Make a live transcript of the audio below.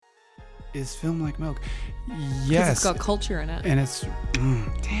Is film like milk? Because Yes. it's got culture in it. And it's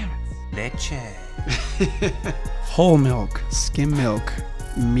damn it. Leche. Whole milk, skim milk,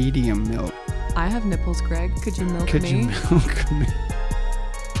 medium milk. I have nipples, Greg. Could you milk Could me? you milk me?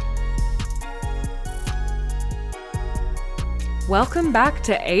 Welcome back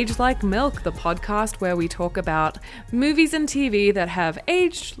to Age Like Milk, the podcast where we talk about movies and TV that have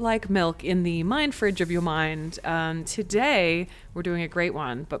aged like milk in the mind fridge of your mind. Today, we're doing a great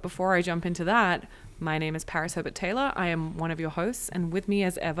one. But before I jump into that, my name is Paris Herbert Taylor. I am one of your hosts. And with me,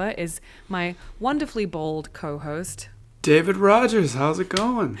 as ever, is my wonderfully bald co-host. David Rogers, how's it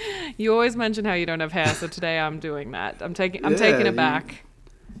going? You always mention how you don't have hair, so today I'm doing that. I'm taking it back.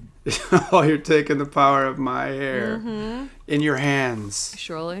 Oh, you're taking the power of my hair in your hands.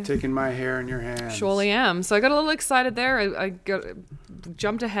 Surely. Taking my hair in your hands. Surely am. So I got a little excited there. I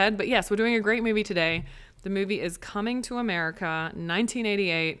jumped ahead. But yes, we're doing a great movie today. The movie is Coming to America,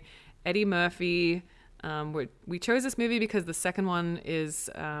 1988. Eddie Murphy. We chose this movie because the second one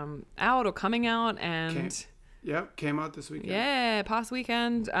is out or coming out. And came out this weekend. Yeah, past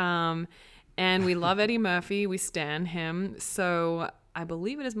weekend. And we love Eddie Murphy. We stan him. So I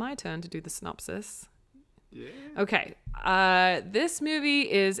believe it is my turn to do the synopsis. Yeah. Okay. This movie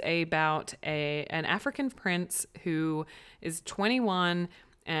is about an African prince who is 21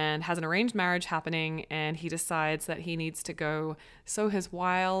 and has an arranged marriage happening, and he decides that he needs to go sow his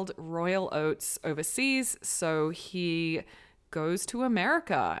wild royal oats overseas. So he goes to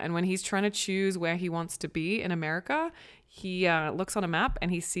America, and when he's trying to choose where he wants to be in America, he looks on a map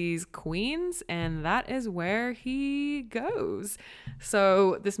and he sees Queens, and that is where he goes.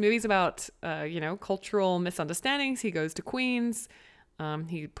 So this movie's about, cultural misunderstandings. He goes to Queens.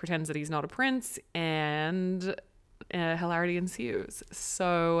 He pretends that he's not a prince, and hilarity ensues.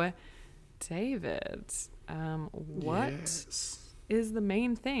 So, David, what is the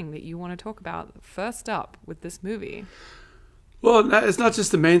main thing that you want to talk about first up with this movie? Well, it's not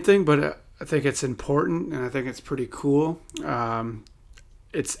just the main thing, but I think it's important, and I think it's pretty cool.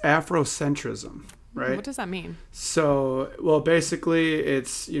 It's Afrocentrism, right? What does that mean? So, well, basically,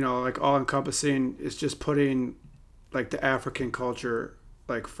 it's, like all-encompassing. It's just putting, like, the African culture,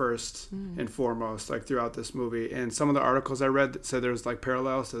 like, first and foremost, like, throughout this movie. And some of the articles I read that said there's, like,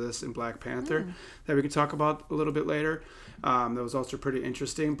 parallels to this in Black Panther that we can talk about a little bit later. That was also pretty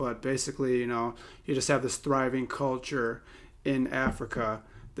interesting. But basically, you just have this thriving culture in Africa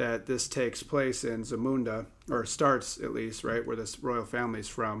that this takes place in Zamunda, or starts at least, right, where this royal family's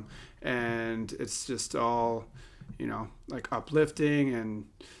from. And it's just all, like uplifting, and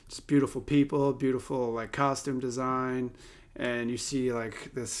just beautiful people, beautiful like costume design. And you see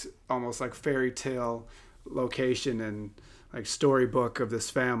like this almost like fairy tale location and like storybook of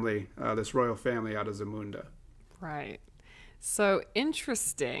this family, this royal family out of Zamunda. Right. So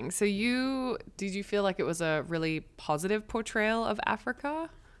interesting. So did you feel like it was a really positive portrayal of Africa?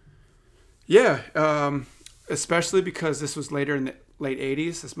 Yeah, especially because this was later in the late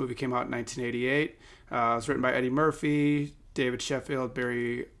 80s. This movie came out in 1988. It was written by Eddie Murphy, David Sheffield,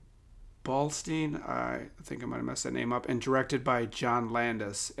 Barry Ballstein, I think I might have messed that name up, and directed by John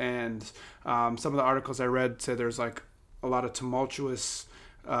Landis. And some of the articles I read said there's like a lot of tumultuous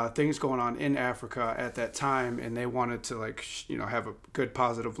things going on in Africa at that time, and they wanted to like have a good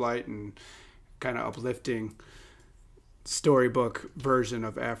positive light and kind of uplifting storybook version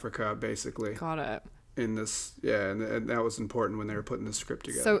of Africa, basically. Got it. In this, and that was important when they were putting the script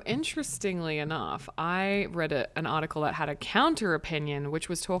together. So interestingly enough, I read an article that had a counter opinion, which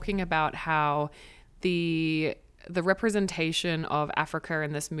was talking about how the representation of Africa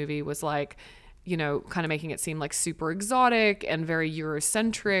in this movie was like, kind of making it seem like super exotic and very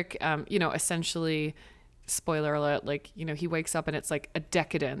Eurocentric. Essentially, spoiler alert, like, he wakes up and it's like a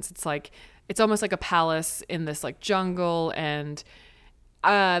decadence. It's like, it's almost like a palace in this like jungle. And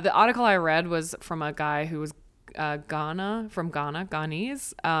the article I read was from a guy who was Ghanese,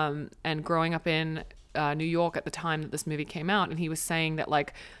 and growing up in New York at the time that this movie came out. And he was saying that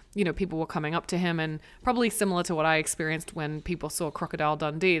like, people were coming up to him, and probably similar to what I experienced when people saw Crocodile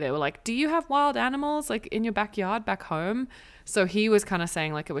Dundee. They were like, do you have wild animals like in your backyard back home? So he was kind of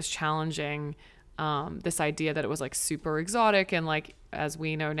saying like it was challenging this idea that it was like super exotic. And like, as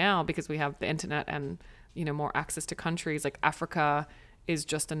we know now, because we have the internet and, more access to countries, like Africa is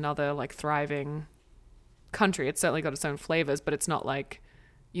just another like thriving country. It's certainly got its own flavors, but it's not like,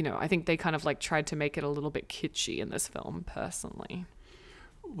 I think they kind of like tried to make it a little bit kitschy in this film personally.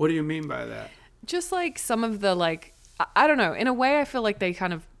 What do you mean by that? Just like some of the like, I don't know, in a way I feel like they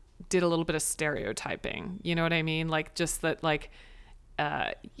kind of did a little bit of stereotyping. You know what I mean? Like just that like,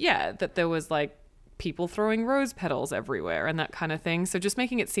 that there was like people throwing rose petals everywhere and that kind of thing. So just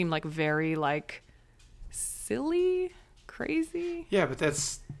making it seem like very like silly, crazy. Yeah, but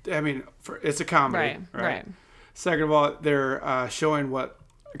that's, I mean, it's a comedy, Right. Second of all, they're showing what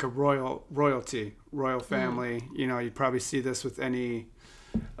like a royal family. You know, you'd probably see this with any.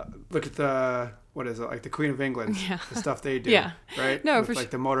 Look at the what is it like the Queen of England? Yeah. The stuff they do. Yeah. Right. No, with, for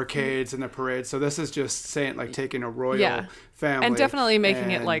like the motorcades and the parades. So this is just saying like taking a royal Yeah. family And definitely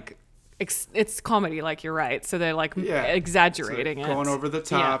making it and- like it's comedy, like you're right. So they're like Yeah. exaggerating It's it. going over the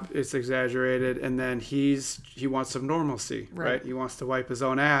top. It's exaggerated, and then he wants some normalcy, right? He wants to wipe his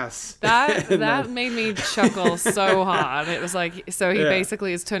own ass. That made me chuckle so hard. It was like, so he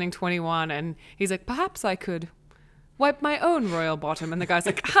basically is turning 21, and he's like, perhaps I could wipe my own royal bottom, and the guy's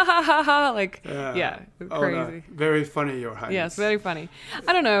like, ha ha ha ha, like, crazy. Oh, no. Very funny, Your Highness. Yes, very funny.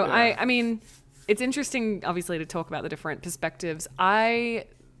 I don't know. I mean, it's interesting, obviously, to talk about the different perspectives. I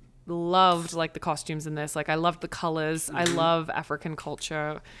loved like the costumes in this. Like, I loved the colors. I love African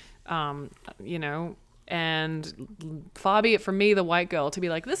culture, you know, and far be it from me, the white girl, to be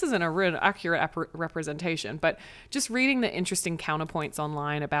like, this isn't a real accurate representation. But just reading the interesting counterpoints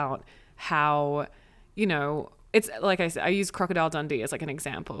online about how, you know, it's like I said, I use Crocodile Dundee as like an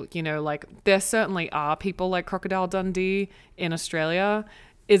example. You know, like there certainly are people like Crocodile Dundee in Australia.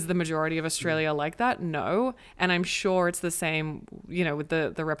 Is the majority of Australia like that? No. And I'm sure it's the same, you know, with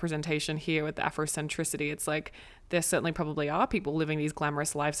the representation here with the Afrocentricity. It's like there certainly probably are people living these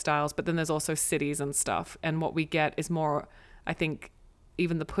glamorous lifestyles, but then there's also cities and stuff. And what we get is more, I think,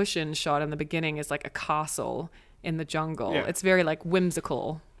 even the push-in shot in the beginning is like a castle in the jungle. Yeah. It's very like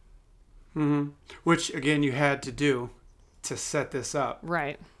whimsical. Mm-hmm. Which, again, you had to do to set this up.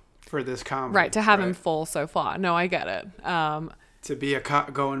 Right. For this comedy. Right. To have him fall so far. No, I get it. To be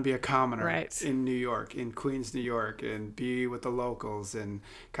go and be a commoner Right. in New York, in Queens, New York, and be with the locals and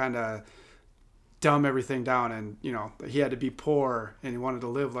kind of dumb everything down. And, you know, he had to be poor and he wanted to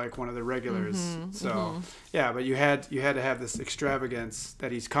live like one of the regulars. Yeah, but you had to have this extravagance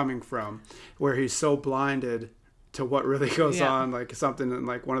that he's coming from where he's so blinded to what really goes on, like something in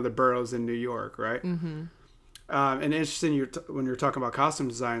like one of the boroughs in New York, right? Mm-hmm. And interesting, when you're talking about costume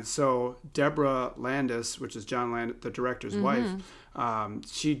design. So Deborah Landis, which is John Landis, the director's wife,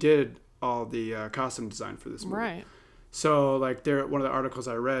 she did all the costume design for this movie. Right. So like one of the articles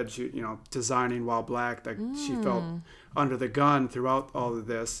I read, she, you know, designing while black, like she felt under the gun throughout all of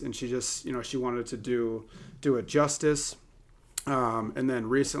this, and she just, you know, she wanted to do it justice. And then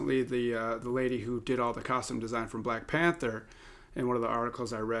recently, the lady who did all the costume design from Black Panther, in one of the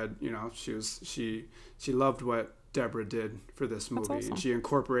articles I read, you know, she loved what Deborah did for this movie. That's awesome. And she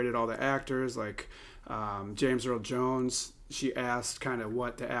incorporated all the actors, like James Earl Jones. She asked kind of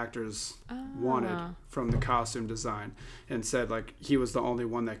what the actors wanted from the costume design, and said like he was the only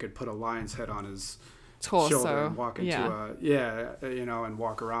one that could put a lion's head on his shoulder and walk into you know, and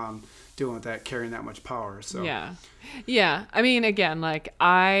walk around doing that, carrying that much power. So yeah. I mean, again, like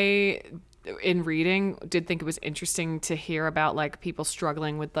I, in reading, did think it was interesting to hear about like people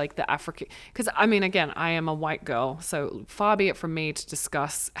struggling with like the African, because I mean, again, I am a white girl, so far be it from me to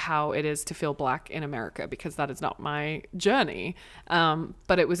discuss how it is to feel black in America, because that is not my journey.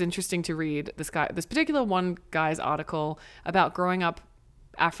 But it was interesting to read this particular one guy's article about growing up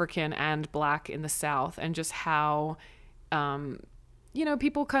African and black in the South, and just how, you know,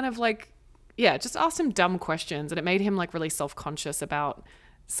 people kind of like, just asked him dumb questions, and it made him like really self-conscious about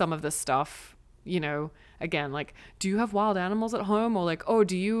some of this stuff. You know, again, like, do you have wild animals at home? Or like, oh,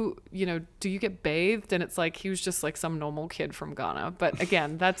 do you get bathed? And it's like, he was just like some normal kid from Ghana. But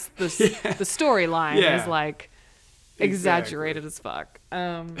again, that's the storyline is like exaggerated as fuck.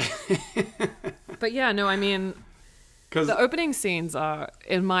 But yeah, no, I mean, the opening scenes are,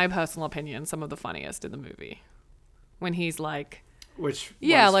 in my personal opinion, some of the funniest in the movie. When he's like,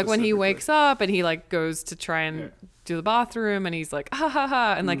 like when he wakes up and he like goes to try and do the bathroom, and he's like, ha ha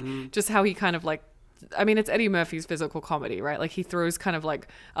ha, and like just how he kind of like, I mean, it's Eddie Murphy's physical comedy, right? Like he throws kind of like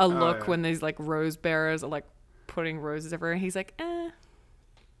a look when these like rose bearers are like putting roses everywhere, and he's like,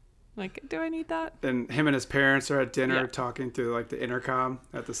 like, do I need that? And him and his parents are at dinner talking through like the intercom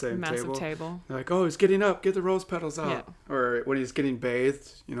at the same massive table. They're like, oh, he's getting up, get the rose petals out. Or when he's getting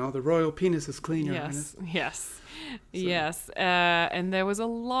bathed, you know, the royal penis is clean, Your Highness. Yes. And there was a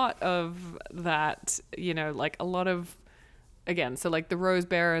lot of that, you know, like a lot of, again, so like the rose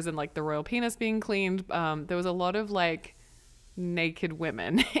bearers and like the royal penis being cleaned. There was a lot of like naked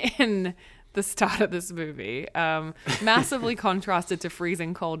women in the start of this movie, massively contrasted to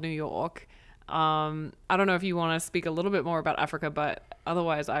freezing cold New York. I don't know if you want to speak a little bit more about Africa, but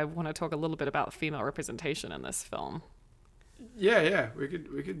otherwise I want to talk a little bit about female representation in this film. Yeah, we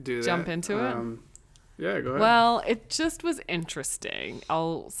could do that. Jump into it. Yeah, go ahead. Well, it just was interesting.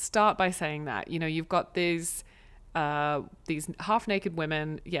 I'll start by saying that, you've got these half-naked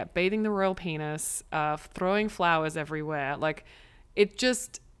women, bathing the royal penis, throwing flowers everywhere. Like, it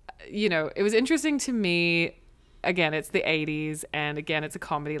just, it was interesting to me. Again, it's the 80s, and again, it's a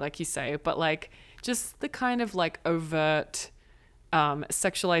comedy, like you say, but like just the kind of like overt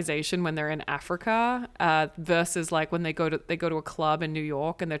sexualization when they're in Africa versus like when they go to a club in New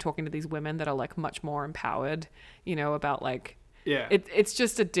York and they're talking to these women that are like much more empowered, about like, it's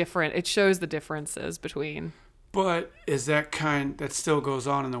just it shows the differences between. But is that still goes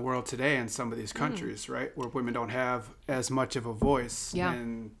on in the world today in some of these countries, right? Where women don't have as much of a voice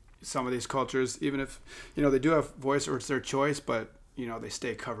in some of these cultures, even if, they do have voice or it's their choice, but, they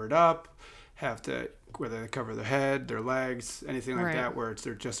stay covered up, have to, whether they cover their head, their legs, anything like that, where it's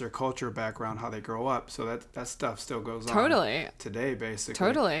just their culture background, how they grow up. So that stuff still goes on today, basically.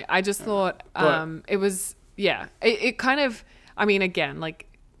 Totally. I just thought it was, it kind of, I mean, again, like,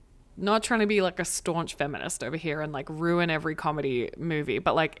 not trying to be like a staunch feminist over here and like ruin every comedy movie,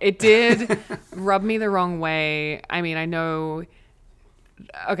 but like it did rub me the wrong way. I mean, I know.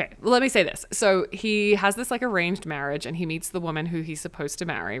 Okay, let me say this. So he has this like arranged marriage and he meets the woman who he's supposed to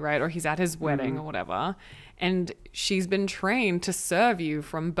marry, right? Or he's at his wedding or whatever. And she's been trained to serve you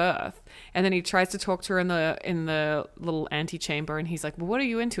from birth. And then he tries to talk to her in the little antechamber and he's like, well, what are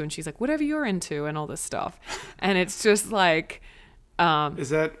you into? And she's like, whatever you're into and all this stuff. And it's just like... is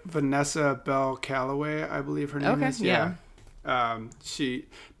that Vanessa Bell Calloway, I believe her name is? Yeah. I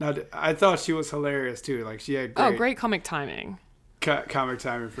thought she was hilarious too. Like she had great comic timing. Comic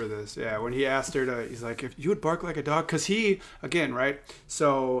timing for this. Yeah. When he asked her he's like, if you would bark like a dog, cause he, again, right.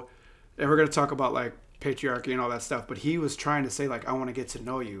 So, and we're going to talk about like patriarchy and all that stuff, but he was trying to say like, I want to get to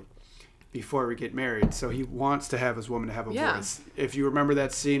know you before we get married. So he wants to have his woman to have a voice. If you remember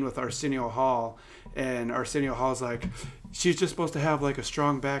that scene with Arsenio Hall, and Arsenio Hall's like, she's just supposed to have like a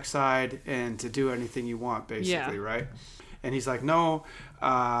strong backside and to do anything you want, basically, right? And he's like, no,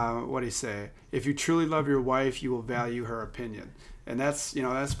 what do you say? If you truly love your wife, you will value her opinion. And that's,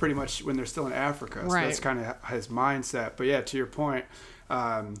 that's pretty much when they're still in Africa. So that's kind of his mindset. But yeah, to your point,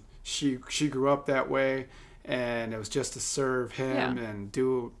 she grew up that way. And it was just to serve him and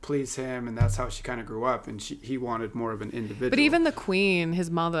please him, and that's how she kind of grew up. And he wanted more of an individual. But even the queen,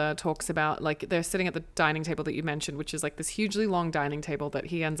 his mother, talks about like they're sitting at the dining table that you mentioned, which is like this hugely long dining table that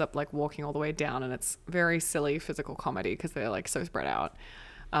he ends up like walking all the way down, and it's very silly physical comedy because they're like so spread out.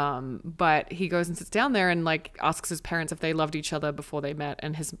 But he goes and sits down there and like asks his parents if they loved each other before they met,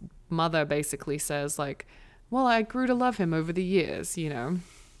 and his mother basically says like, "Well, I grew to love him over the years,"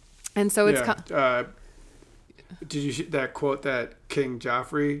 And so it's did you see that quote that King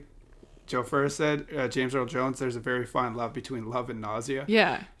Joffrey said, James Earl Jones, there's a very fine love between love and nausea.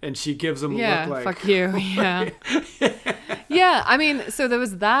 Yeah. And she gives him a look like, fuck you. Yeah. Yeah. I mean, so there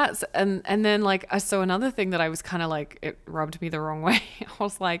was that. And then like, so another thing that I was kind of like, it rubbed me the wrong way. I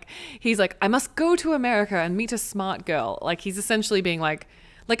was like, he's like, I must go to America and meet a smart girl. Like he's essentially being like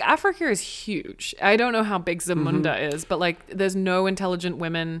Africa is huge. I don't know how big Zamunda is, but like there's no intelligent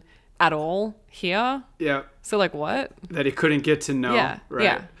women at all here. Yeah. So like what? That he couldn't get to know. Yeah. Right.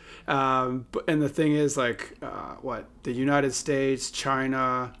 Yeah. And the thing is like, the United States,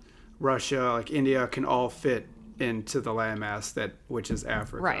 China, Russia, like India can all fit into the landmass which is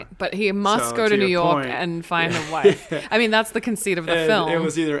Africa. Right. But he must go to New York and find a wife. I mean, that's the conceit of the film. It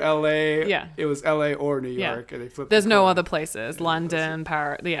was either LA. Yeah. It was LA or New York. And they flipped There's no other places. London,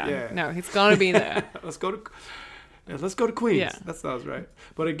 Paris. Yeah. No, he's gonna be there. Let's go to Queens. Yeah. That sounds right.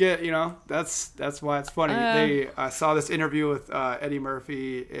 But again, that's why it's funny. I saw this interview with Eddie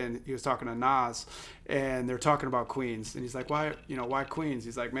Murphy, and he was talking to Nas, and they're talking about Queens, and he's like, why Queens?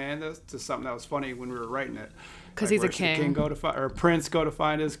 He's like, man, that's just something that was funny when we were writing it. Because he's a king. King or Prince go to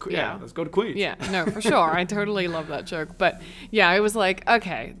find his let's go to Queens. Yeah, no, for sure. I totally love that joke. But yeah, I was like,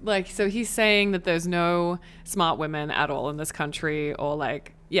 okay, like so he's saying that there's no smart women at all in this country, or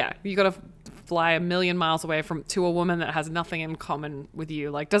like, you got to fly 1,000,000 miles away to a woman that has nothing in common with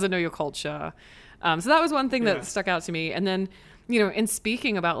you, like doesn't know your culture. So that was one thing that stuck out to me. And then, in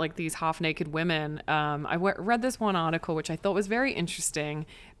speaking about like these half-naked women, I read this one article which I thought was very interesting,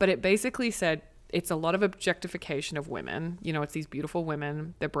 but it basically said it's a lot of objectification of women. It's these beautiful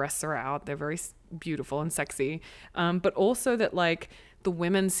women, their breasts are out, they're very beautiful and sexy, but also that like the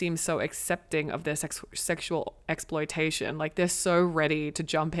women seem so accepting of their sexual exploitation. Like they're so ready to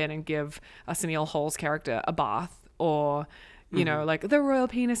jump in and give Arsenio Hall's character a bath, or like the royal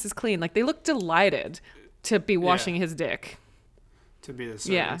penis is clean. Like they look delighted to be washing his dick. To be the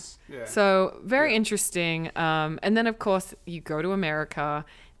servants. Yeah. So very interesting. And then of course you go to America,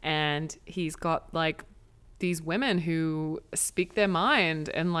 and he's got like these women who speak their mind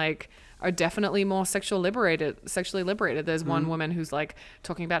and like are definitely more sexually liberated. There's one woman who's like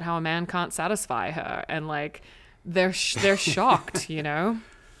talking about how a man can't satisfy her, and like they're shocked, you know.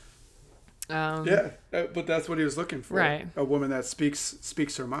 But that's what he was looking for, right? A woman that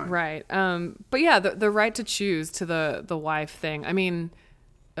speaks her mind, right? But yeah, the right to choose to the wife thing. I mean,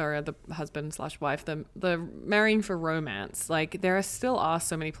 or the husband / wife, the marrying for romance. Like there still are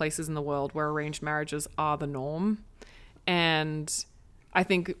so many places in the world where arranged marriages are the norm, and I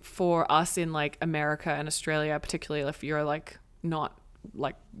think for us in like America and Australia, particularly if you're like not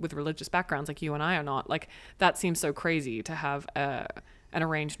like with religious backgrounds like you and I are not, like that seems so crazy to have an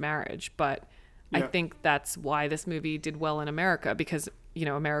arranged marriage. But I think that's why this movie did well in America, because, you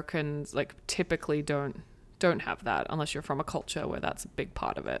know, Americans like typically don't have that unless you're from a culture where that's a big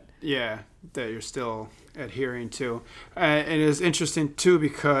part of it. Yeah, that you're still adhering to. And it is interesting too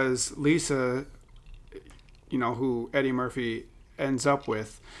because Lisa, you know, who Eddie Murphy ends up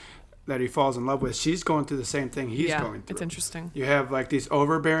with, that he falls in love with, she's going through the same thing he's going through. It's interesting. You have like an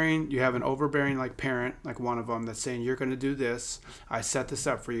overbearing like parent, like one of them that's saying, you're going to do this. I set this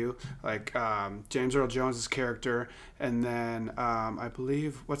up for you. Like James Earl Jones's character. And then I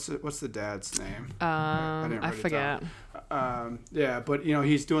believe, what's the dad's name? I forget. Yeah, but you know,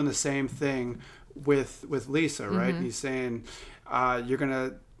 he's doing the same thing with Lisa, right? He's saying, you're going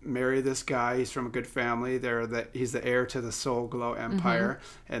to marry this guy. He's from a good family. He's the heir to the Soul Glow Empire,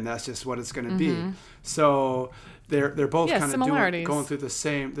 and that's just what it's going to be. So they're both kind of going through the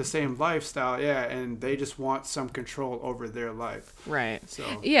same lifestyle, and they just want some control over their life. Right. So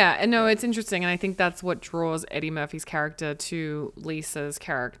and no, it's interesting, and I think that's what draws Eddie Murphy's character to Lisa's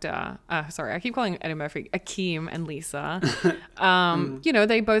character. Sorry, I keep calling Eddie Murphy Akeem and Lisa. You know,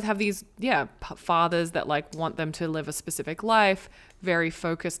 they both have these fathers that like want them to live a specific life, very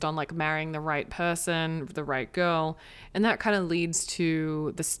focused on like marrying the right person, the right girl, and that kind of leads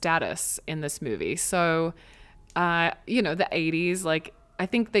to the status in this movie. So you know, the 80s, like I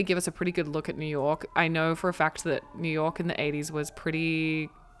think they give us a pretty good look at New York. I know for a fact that New York in the 80s was pretty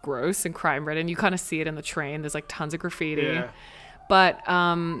gross and crime ridden. You kind of see it in the train. There's like tons of graffiti. Yeah. But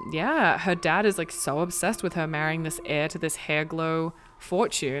her dad is like so obsessed with her marrying this heir to this hair glow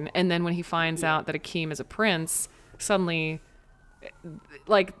fortune. And then when he finds out that Akeem is a prince, suddenly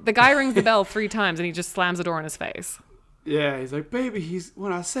like the guy rings the bell 3 times and he just slams the door in his face. Yeah, he's like, baby,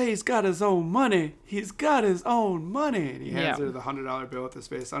 when I say he's got his own money, he's got his own money. And he hands her the $100 bill with his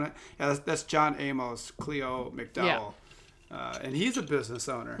face on it. Yeah, that's John Amos, Cleo McDowell. Yeah. And he's a business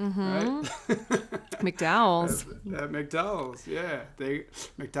owner, right? McDowell's. At McDowell's, yeah.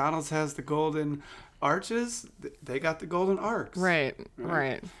 McDonald's has the golden arches. They got the golden arcs. Right.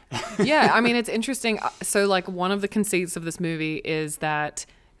 Yeah, I mean, it's interesting. So, like, one of the conceits of this movie is that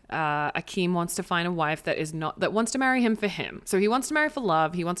Akeem wants to find a wife that wants to marry him for him. So he wants to marry for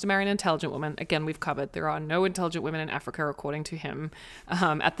love. He wants to marry an intelligent woman. Again, we've covered there are no intelligent women in Africa, according to him,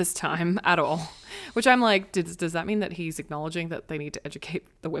 at this time at all. Which I'm like, does that mean that he's acknowledging that they need to educate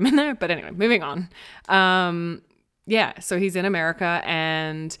the women there? But anyway, moving on. So he's in America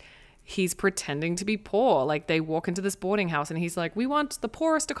and he's pretending to be poor. Like they walk into this boarding house and he's like, we want the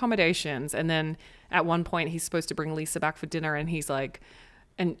poorest accommodations. And then at one point he's supposed to bring Lisa back for dinner and he's like,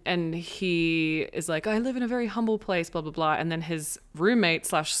 and he is like, I live in a very humble place, blah, blah, blah. And then his roommate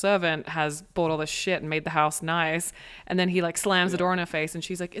 / servant has bought all this shit and made the house nice. And then he like slams the door in her face and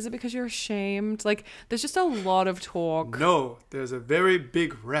she's like, is it because you're ashamed? Like there's just a lot of talk. No, there's a very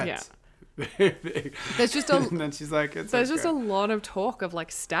big rent. Yeah. Very big. There's just and then she's like, just a lot of talk of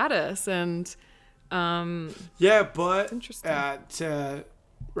like status and but interesting.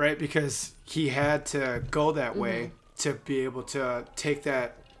 Right, because he had to go that way to be able to take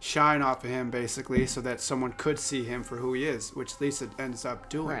that shine off of him, basically, so that someone could see him for who he is, which Lisa ends up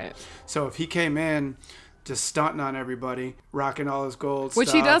doing. Right. So if he came in just stunting on everybody, rocking all his gold which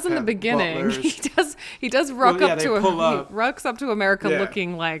stuff, he does in the beginning. He does rock up to he rocks up to America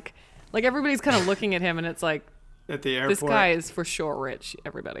looking like everybody's kind of looking at him and it's like at the airport. This guy is for sure rich,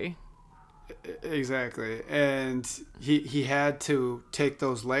 everybody. Exactly. And he had to take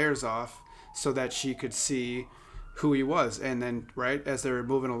those layers off so that she could see who he was. And then right as they were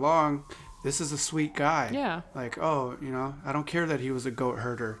moving along, this is a sweet guy. Yeah. Like, oh, you know, I don't care that he was a goat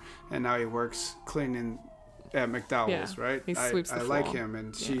herder and now he works cleaning at McDowell's, right? He sweeps the floor. like him,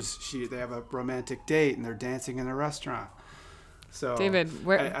 and they have a romantic date and they're dancing in a restaurant. So David,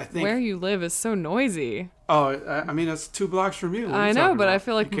 where you live is so noisy. Oh, I mean, it's 2 blocks from you. I know, but I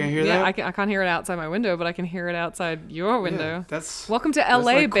feel like you can't hear that. I can't hear it outside my window, but I can hear it outside your window. Yeah, welcome to LA,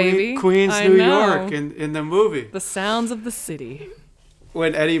 like baby. Queens, New York, in the movie. The sounds of the city.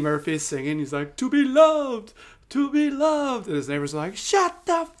 when Eddie Murphy's singing, he's like, to be loved, to be loved. And his neighbors are like, shut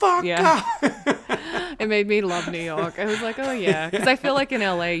the fuck Yeah. up. It made me love New York. I was like, oh yeah, because I feel like in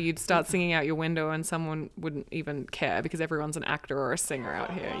LA you'd start singing out your window and someone wouldn't even care because everyone's an actor or a singer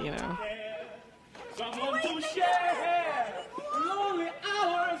out here, you know. Someone to share lonely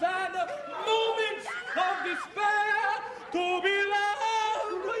hours and moments of despair. To be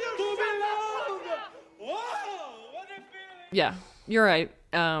loved, to be loved. Whoa, what a feeling. Yeah, you're right.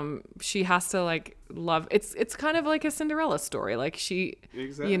 She has to like love. It's kind of like a Cinderella story. Like she,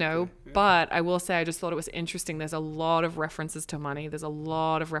 Exactly, you know. yeah. But I will say, I just thought it was interesting. There's a lot of references to money. There's a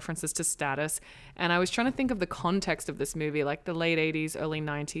lot of references to status. And I was trying to think of the context of this movie. Like the late '80s, early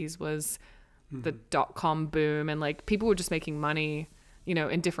 '90s was the .com boom, and like people were just making money, you know,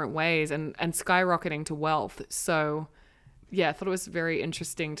 in different ways and skyrocketing to wealth. So yeah, I thought it was very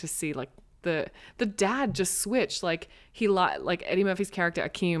interesting to see like the dad just switched. Like like Eddie Murphy's character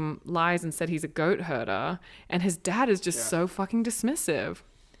Akeem lies and said he's a goat herder, and his dad is just so fucking dismissive.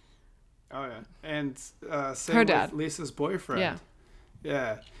 Oh yeah, and same Her with dad. Lisa's boyfriend. Yeah.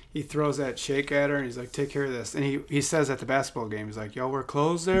 Yeah, he throws that shake at her, and he's like, "Take care of this." And he says at the basketball game, he's like, "Y'all wear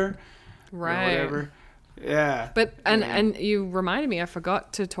clothes there, Right. Or whatever." Yeah, But and you reminded me, I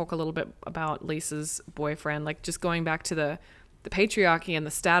forgot to talk a little bit about Lisa's boyfriend, like just going back to the patriarchy and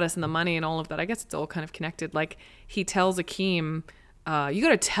the status and the money and all of that. I guess it's all kind of connected. Like he tells Akeem, you got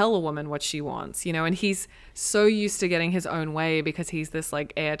to tell a woman what she wants, you know, and he's so used to getting his own way because he's this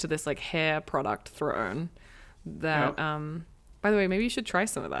like heir to this like hair product throne that, by the way, maybe you should try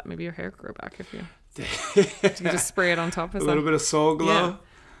some of that. Maybe your hair grow back if you just spray it on top of a little bit of soul glow. Yeah.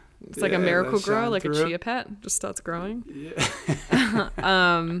 It's like a miracle that grow, shine like a through. chia pet, just starts growing.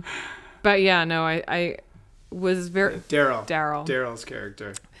 Yeah. But yeah, no, I was very Daryl. Daryl's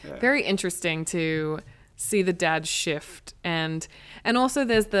character. Yeah. Very interesting to see the dad shift, and also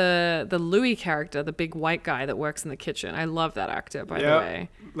there's the Louis character, the big white guy that works in the kitchen. I love that actor, by the way.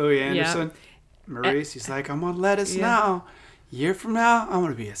 Louis Anderson. Maurice, he's like, I'm on lettuce now. Year from now, I'm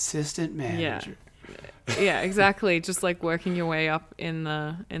gonna be assistant manager. Yeah, exactly. Just like working your way up in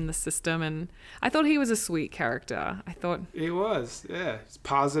the system, and I thought he was a sweet character. I thought He was, yeah. He's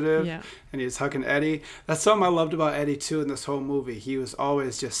positive, Yeah. and he's hugging Eddie. That's something I loved about Eddie too in this whole movie. He was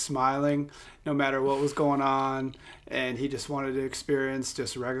always just smiling, no matter what was going on, and he just wanted to experience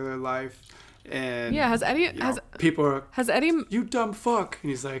just regular life. And yeah, has Eddie people are has Eddie you dumb fuck, and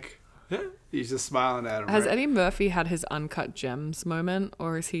he's like, eh? He's just smiling at him. has right? Eddie Murphy had his uncut gems moment,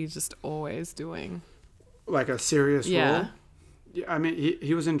 or is he just always doing like a serious Yeah. role? Yeah, I mean,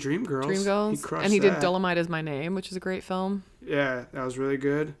 he was in Dreamgirls. Dreamgirls? He crushed And he did that. Dolomite Is My Name, which is a great film. Yeah, that was really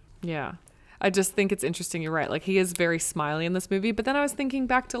good. Yeah. I just think it's interesting. You're right. Like he is very smiley in this movie, but then I was thinking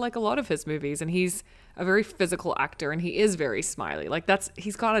back to like a lot of his movies, and he's a very physical actor, and he is very smiley. Like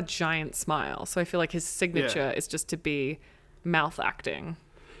he's got a giant smile. So I feel like his signature is just to be mouth acting.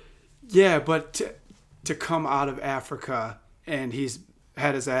 Yeah, but to come out of Africa and he's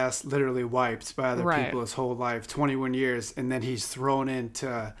had his ass literally wiped by other Right. people his whole life, 21 years, and then he's thrown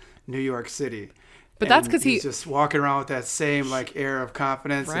into New York City. But that's And 'cause he's just walking around with that same like air of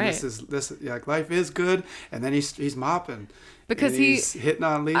confidence. Right. And this like life is good, and then he's mopping Because and he's hitting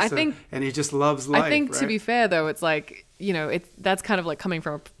on Lisa, I think- and he just loves life. I think to right? be fair though, it's like, you know, that's kind of like coming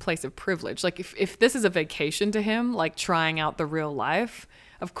from a place of privilege. Like if this is a vacation to him, like trying out the real life,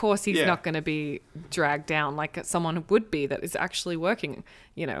 of course he's Yeah. not going to be dragged down like someone would be that is actually working,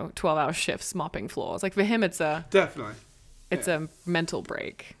 you know, 12-hour shifts mopping floors. Like for him it's a definitely. mental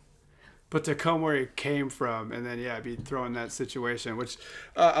break. But to come where he came from, and then be thrown in that situation, which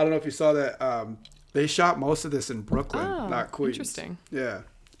I don't know if you saw that. They shot most of this in Brooklyn, Oh, not Queens. interesting. Yeah,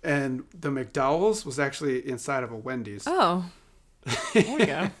 and the McDowell's was actually inside of a Wendy's. Oh. There we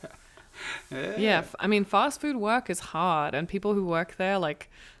go. Yeah, I mean, fast food work is hard, and people who work there, like,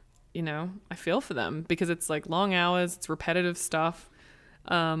 you know, I feel for them because it's like long hours, it's repetitive stuff.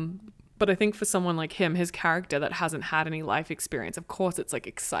 But I think for someone like him, his character that hasn't had any life experience, of course, it's like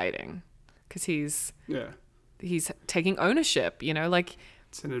exciting because he's taking ownership. You know, like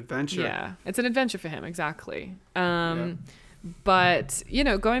It's an adventure. yeah, it's an adventure for him, exactly. But, you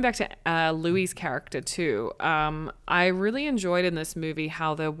know, going back to Louis' character too, I really enjoyed in this movie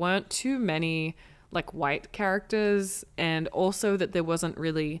how there weren't too many like white characters, and also that there wasn't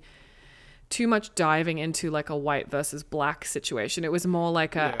really too much diving into like a white versus black situation. It was more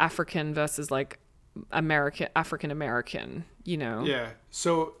like a African versus like African American, you know? Yeah.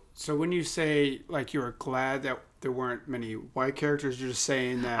 So when you say like you were glad that there weren't many white characters, you're just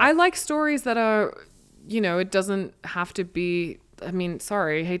saying that. I like stories that are, you know, it doesn't have to be I mean,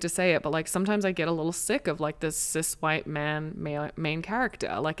 sorry, hate to say it, but like sometimes I get a little sick of like this cis white man main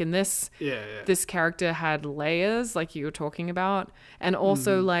character. Like in this, this character had layers, like you were talking about, and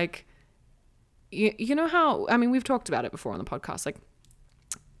also like, you know how, I mean, we've talked about it before on the podcast, like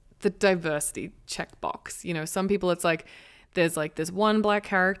the diversity checkbox. You know, some people it's like there's like this one black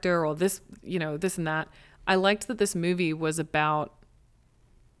character or this, you know, this and that. I liked that this movie was about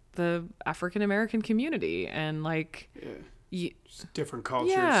the African American community and like just different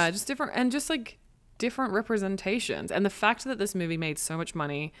cultures. Yeah, just different and just like different representations. And the fact that this movie made so much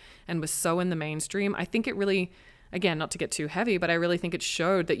money and was so in the mainstream, I think it really, again, not to get too heavy, but I really think it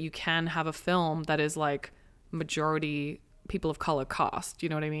showed that you can have a film that is like majority people of color cast. You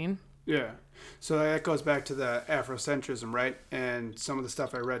know what I mean? Yeah. So that goes back to the Afrocentrism, right? And some of the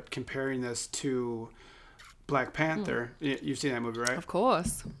stuff I read comparing this to Black Panther. You've seen that movie, right? Of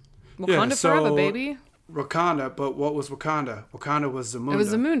course. Wakanda forever, baby. Wakanda, but what was Wakanda? Wakanda was Zamunda. It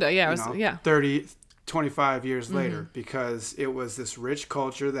was Zamunda, yeah. 25 years later, because it was this rich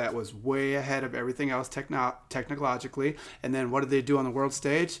culture that was way ahead of everything else technologically. And then what did they do on the world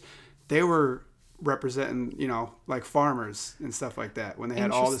stage? They were representing, you know, like farmers and stuff like that when they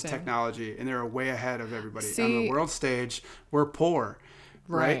had all this technology, and they were way ahead of everybody. On the world stage, we're poor.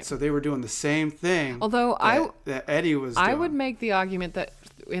 Right. So they were doing the same thing. Although that Eddie was doing. I would make the argument that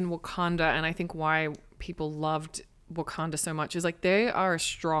in Wakanda, and I think why people loved Wakanda so much is like they are a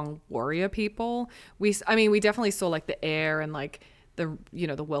strong warrior people. I mean, we definitely saw like the heir and like the, you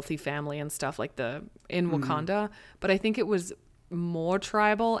know, the wealthy family and stuff like in Wakanda, but I think it was more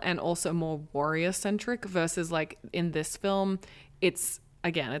tribal and also more warrior centric versus like in this film, it's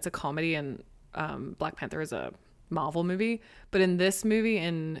a comedy and Black Panther is a Marvel movie, but in this movie,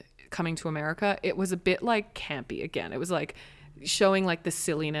 in Coming to America, it was a bit like campy again. It was like showing like the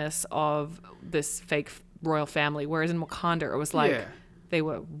silliness of this fake royal family, whereas in Wakanda it was like they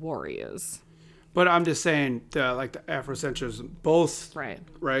were warriors. But I'm just saying, like the Afrocentrism, both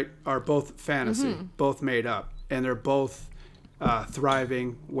right are both fantasy, both made up, and they're both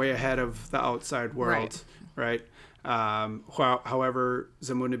thriving way ahead of the outside world, right? However,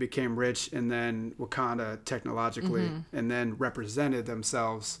 Zamunda became rich, and then Wakanda technologically, and then represented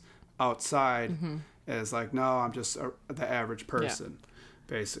themselves outside as like, no, I'm just the average person,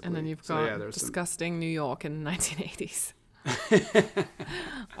 basically. And then you've got disgusting New York in the 1980s.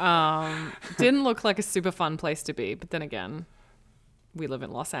 Didn't look like a super fun place to be, but then again, we live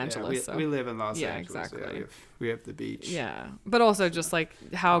in Los Angeles. We live in Los Angeles. Exactly. Yeah, we have the beach. Yeah. But also just like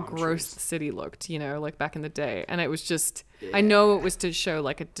how gross the city looked, you know, like back in the day. And it was just, I know it was to show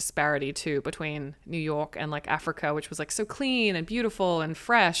like a disparity too between New York and like Africa, which was like so clean and beautiful and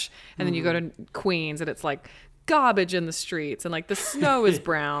fresh. And then you go to Queens and it's like garbage in the streets and like the snow is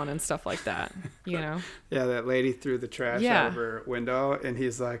brown and stuff like that, you know? Yeah, that lady threw the trash out of her window and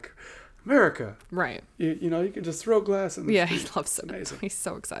he's like, America. Right. You know, you can just throw glass in the street. He loves it. He's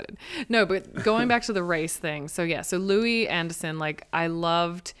so excited. No, but going back to the race thing. So yeah, so Louis Anderson, like I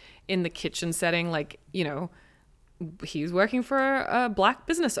loved in the kitchen setting, like, you know, he's working for a black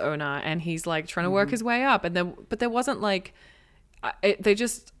business owner and he's like trying to work his way up. And then, but there wasn't like, they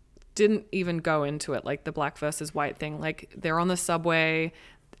just didn't even go into it. Like the black versus white thing, like they're on the subway.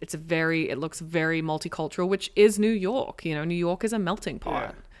 It looks very multicultural, which is New York. You know, New York is a melting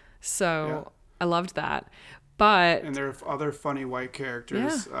pot. Yeah. So I loved that. And there are other funny white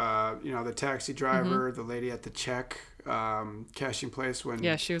characters. You know, the taxi driver, the lady at the check cashing place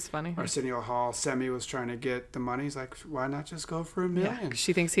when she was funny. Arsenio Hall, Semi was trying to get the money. He's like, why not just go for $1 million?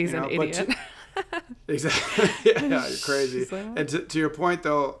 She thinks he's an idiot. Exactly. Yeah, you're crazy. And to your point,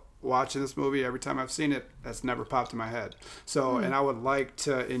 though, watching this movie, every time I've seen it, that's never popped in my head. So, and I would like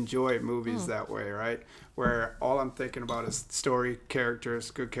to enjoy movies that way, right? Where all I'm thinking about is story,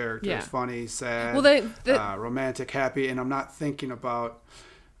 characters, good characters, funny, sad, romantic, happy, and I'm not thinking about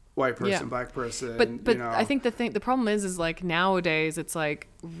white person, black person. But you know. I think the problem is like nowadays it's like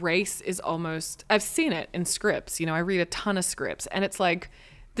race is almost, I've seen it in scripts. You know, I read a ton of scripts, and it's like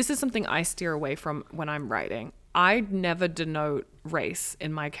this is something I steer away from when I'm writing. I never denote race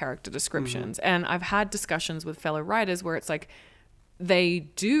in my character descriptions, and I've had discussions with fellow writers where it's like, they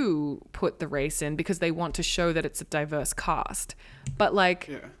do put the race in because they want to show that it's a diverse cast. But like,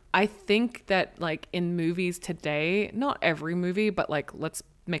 I think that like in movies today, not every movie, but like, let's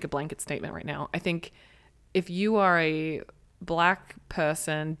make a blanket statement right now. I think if you are a black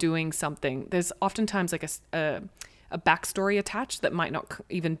person doing something, there's oftentimes like a backstory attached that might not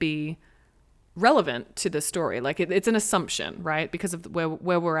even be relevant to the story. Like it's an assumption, right? Because of where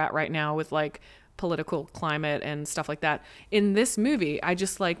we're at right now with like political climate and stuff like that. In this movie, I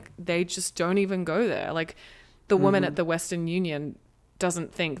just like, they just don't even go there. Like the woman at the Western Union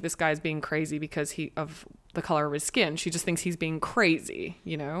doesn't think this guy's being crazy because of the color of his skin. She just thinks he's being crazy,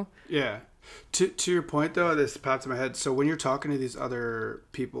 you know? Yeah. To your point, though, this popped in my head. So when you're talking to these other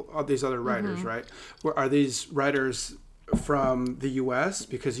people, these other writers, right? Are these writers from the U.S.?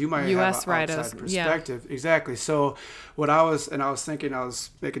 Because you might US have an outside writers, perspective. Yeah. Exactly. So I was thinking, I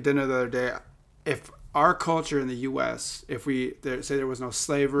was making dinner the other day. If our culture in the U.S., if say there was no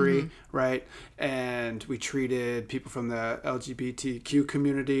slavery, right, and we treated people from the LGBTQ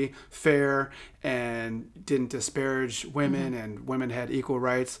community fair and didn't disparage women, and women had equal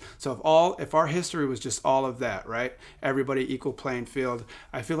rights. So if our history was just all of that, right, everybody equal playing field,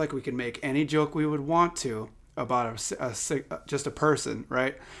 I feel like we could make any joke we would want to about just a person,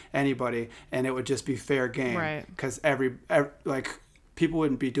 right, anybody, and it would just be fair game, right? Because people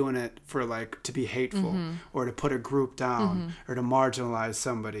wouldn't be doing it for to be hateful or to put a group down or to marginalize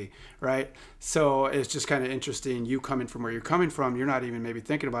somebody, right? So it's just kind of interesting. You coming from where you're coming from, you're not even maybe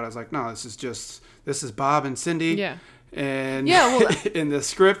thinking about it. I was like, no, this is Bob and Cindy. Yeah. And well, in the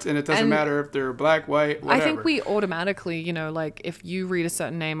script, and it doesn't matter if they're black, white, whatever. I think we automatically, if you read a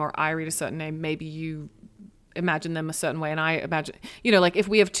certain name or I read a certain name, maybe you imagine them a certain way, and I imagine, if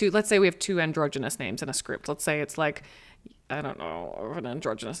we have let's say we have two androgynous names in a script. Let's say it's I don't know, an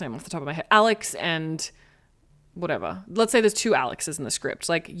androgynous name off the top of my head, Alex and whatever. Let's say there's two Alexes in the script.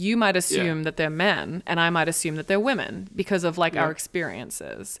 You might assume that they're men, and I might assume that they're women because of our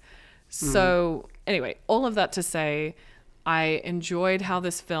experiences. So anyway, all of that to say, I enjoyed how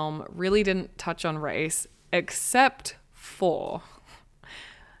this film really didn't touch on race, except for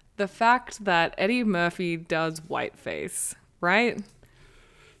the fact that Eddie Murphy does whiteface, right?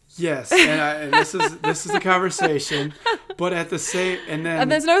 Yes, and this is a conversation, but at the same, and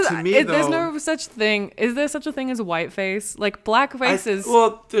there's no such thing. Is there such a thing as whiteface? Blackface is.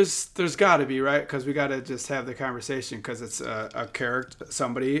 Well, there's got to be, right? Because we got to just have the conversation because it's a character,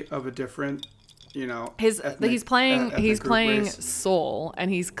 somebody of a different, he's playing race. Saul,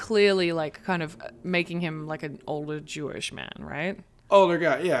 and he's clearly kind of making him an older Jewish man, right? Older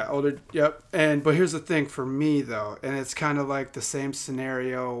guy, yeah, older, yep. But here's the thing for me, though, and it's kind of like the same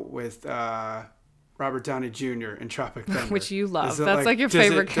scenario with Robert Downey Jr. in Tropic Thunder. Which you love. That's your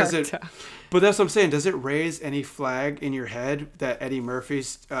favorite character. But that's what I'm saying. Does it raise any flag in your head that Eddie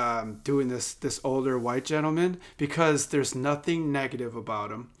Murphy's doing this older white gentleman? Because there's nothing negative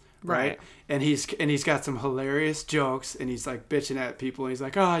about him. Right. And he's got some hilarious jokes, and he's bitching at people, and he's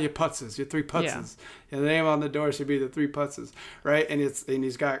like, you putzes, you're three putzes. Yeah. And the name on the door should be the three putzes, right? And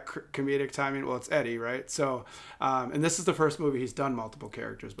he's got comedic timing. Well, it's Eddie, right? So, and this is the first movie he's done multiple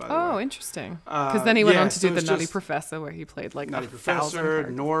characters, by the way. Oh, interesting. Because then he went on to do The Nutty Professor, where he played Nutty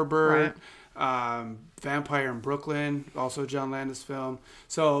Professor, Norbert, Vampire in Brooklyn, also John Landis film.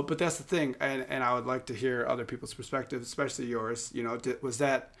 So, but that's the thing, and I would like to hear other people's perspectives, especially yours. Was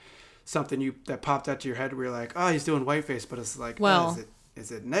that something that popped out to your head where you're like, he's doing whiteface, but it's is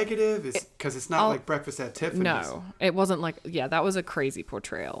it negative? Because it's not like Breakfast at Tiffany's. No, it wasn't that was a crazy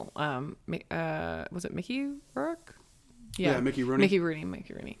portrayal. Was it Mickey Rourke? Yeah, Mickey Rooney. Mickey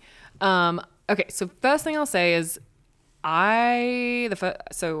Rooney. Okay, so first thing I'll say is I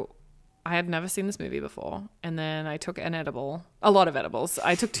had never seen this movie before, and then I took a lot of edibles.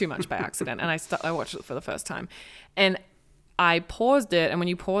 I took too much by accident, and I watched it for the first time, and I paused it, and when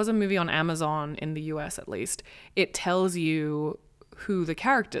you pause a movie on Amazon, in the US at least, it tells you who the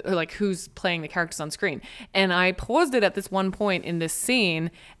character, or who's playing the characters on screen. And I paused it at this one point in this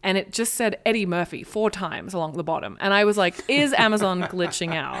scene, and it just said Eddie Murphy 4 times along the bottom. And I was like, is Amazon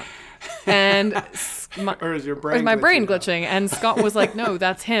glitching out? And or is your brain my brain glitching? And Scott was like, no,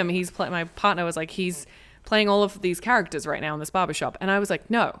 that's him. My partner was like, he's playing all of these characters right now in this barbershop. And I was like,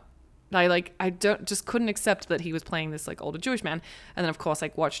 no. I couldn't accept that he was playing this older Jewish man. And then of course I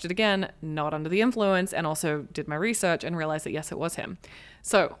watched it again, not under the influence, and also did my research and realized that yes, it was him.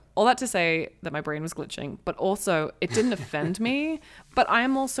 So all that to say that my brain was glitching, but also it didn't offend me, but I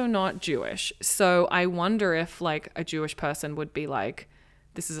am also not Jewish. So I wonder if a Jewish person would be like,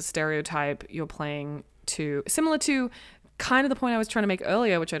 this is a stereotype you're playing to, similar to kind of the point I was trying to make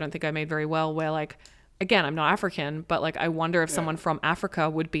earlier, which I don't think I made very well, where again, I'm not African, but I wonder if someone from Africa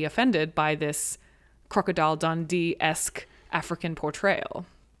would be offended by this Crocodile Dundee-esque African portrayal.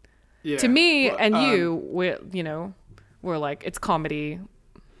 Yeah. To me we're it's comedy.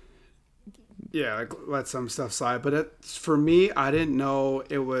 Yeah, let some stuff slide. But for me, I didn't know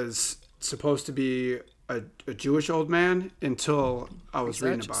it was supposed to be a Jewish old man until I was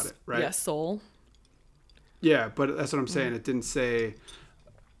reading about it, right? Yeah, Soul. Yeah, but that's what I'm saying. It didn't say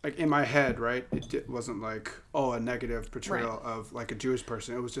like in my head, right? Wasn't like, oh, a negative portrayal Right. of like a Jewish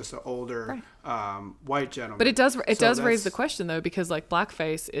person. It was just an older Right. white gentleman. But it does So raise that's- the question though, because like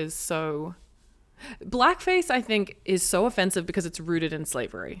blackface I think is so offensive because it's rooted in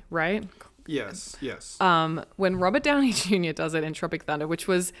slavery, right? Yes. When Robert Downey Jr. does it in Tropic Thunder, which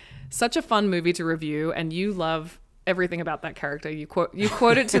was such a fun movie to review, and you love everything about that character. You quote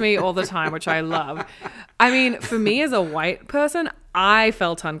it to me all the time, which I love. I mean, for me as a white person, I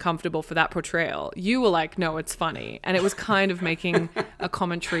felt uncomfortable for that portrayal. You were like, no, it's funny. And it was kind of making a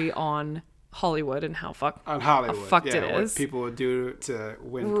commentary on Hollywood and how On Hollywood. fucked it what is. people would do to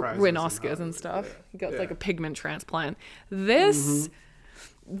win prizes. win in Oscars and Hollywood. stuff. He got Yeah. like a pigment transplant. This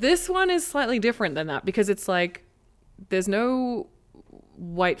one is slightly different than that because it's like there's no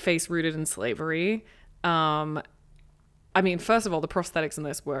white face rooted in slavery. I mean, first of all, the prosthetics in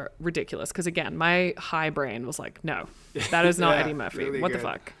this were ridiculous because again, my high brain was like, no, that is not Yeah, Eddie Murphy. really What good. the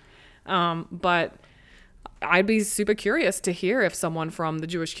fuck? But I'd be super curious to hear if someone from the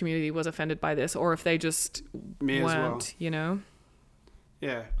Jewish community was offended by this or if they just Me as well. weren't, you know?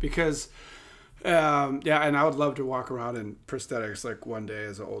 Yeah, because and I would love to walk around in prosthetics like one day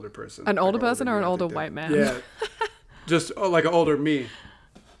as an older person. An Like older person or me, an I older think white man? Yeah, just like an older me.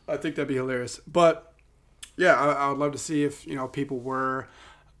 I think that'd be hilarious. But yeah, I would love to see if people were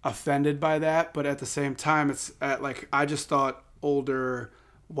offended by that. But at the same time, it's like I just thought older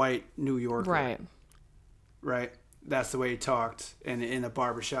white New Yorker. Right. That's the way he talked in a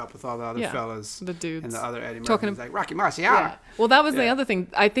barbershop with all the other Yeah, fellas. the dudes. And the other Eddie Talking Murphy. Like, Rocky Marciano. Yeah. Well, that was the Yeah. other thing.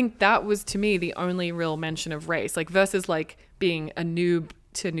 I think that was, to me, the only real mention of race. Like, versus, like, being a noob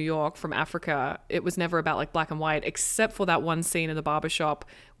to New York from Africa, it was never about, like, black and white, except for that one scene in the barbershop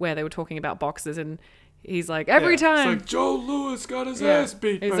where they were talking about boxes, and he's like, every time... It's like, Joe Louis got his Yeah. ass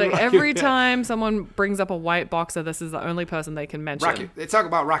beat. It's by like, Rocky. every Yeah. time someone brings up a white boxer, this is the only person they can mention. Rocky. They talk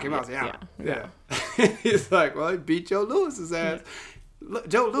about Rocky Marciano. yeah. He's like, well, he beat Joe Louis's ass.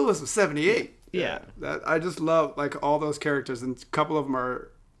 Joe Louis was 78. Yeah. I just love like all those characters, and a couple of them are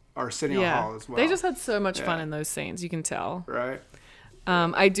Arsenio Hall as well. They just had so much fun Yeah. in those scenes, you can tell. right.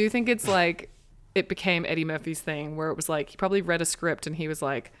 I do think it's like it became Eddie Murphy's thing where it was like he probably read a script and he was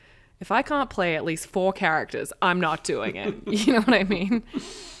like, if I can't play at least 4 characters, I'm not doing it. You know what I mean?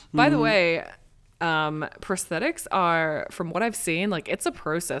 By the way, prosthetics are, from what I've seen, like it's a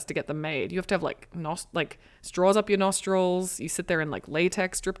process to get them made. You have to have like straws up your nostrils. You sit there in like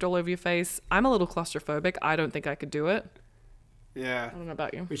latex dripped all over your face. I'm a little claustrophobic. I don't think I could do it. Yeah. I don't know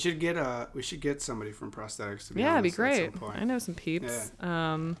about you. We should get somebody from prosthetics to be Yeah, it'd be honest, at great. some point. I know some peeps.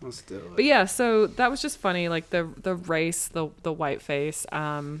 Let's do it. But yeah, so that was just funny, like the race, the white face.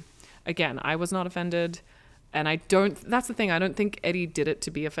 Again, I was not offended, and that's the thing, I don't think Eddie did it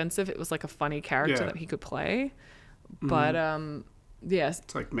to be offensive. It was like a funny character Yeah. that he could play. But yes,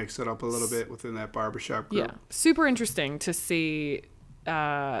 To like mix it up a little bit within that barbershop group. yeah, super interesting to see.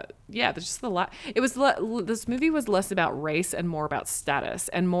 There's just this movie was less about race and more about status,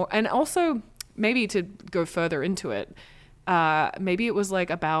 and also maybe to go further into it, maybe it was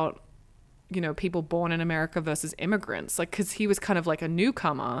like about people born in America versus immigrants, like because he was kind of like a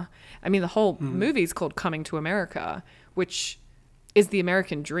newcomer. I mean, the whole movie's called Coming to America, which is the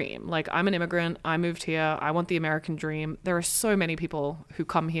American dream. Like, I'm an immigrant, I moved here, I want the American dream. There are so many people who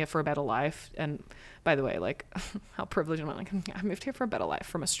come here for a better life, and by the way, like, how privileged am I? Like, I moved here for a better life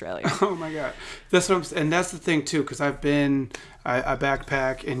from Australia. Oh my god, that's what and that's the thing too, because I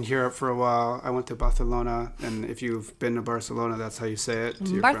backpack in Europe for a while. I went to Barcelona, and if you've been to Barcelona, that's how you say it.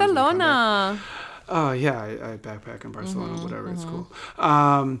 To your friends when you come back. Barcelona. Oh yeah, I backpack in Barcelona, Mm-hmm, whatever. It's cool.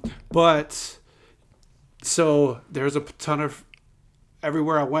 But so there's a ton of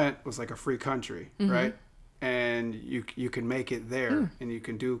everywhere I went was like a free country, Mm-hmm. right? And you can make it there, Hmm. and you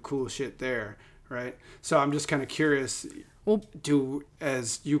can do cool shit there, right? So I'm just kind of curious. Well,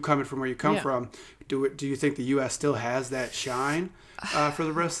 As you coming from where you come Yeah. from, do you think the U.S. still has that shine for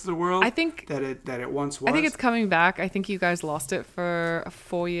the rest of the world? I think that it once was. I think it's coming back. I think you guys lost it for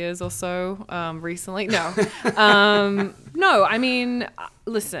 4 years or so recently. No. No, I mean,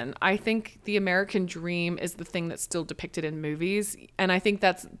 listen, I think the American dream is the thing that's still depicted in movies. And I think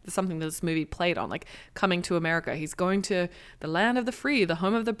that's something that this movie played on, like coming to America. He's going to the land of the free, the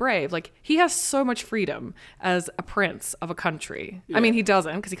home of the brave. Like, he has so much freedom as a prince of a country. I mean, he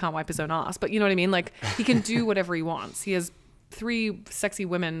doesn't because he can't wipe his own ass. But you know what I mean? Like, he can do whatever he wants. He has 3 sexy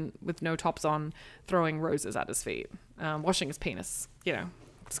women with no tops on throwing roses at his feet, washing his penis.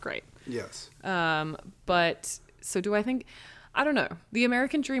 It's great. Yes. But so do I think, I don't know. The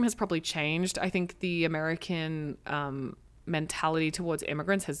American dream has probably changed. I think the American mentality towards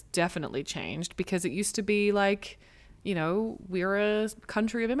immigrants has definitely changed, because it used to be like, you know, we're a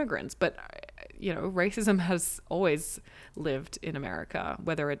country of immigrants, but, you know, racism has always lived in America,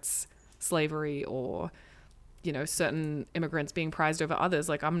 whether it's slavery or, you know, certain immigrants being prized over others.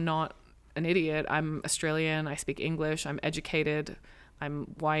 Like, I'm not an idiot. I'm Australian. I speak English. I'm educated. I'm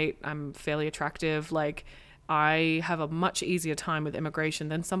white. I'm fairly attractive. Like, I have a much easier time with immigration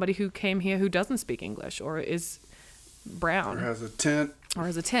than somebody who came here who doesn't speak English or is brown. Or has a tint.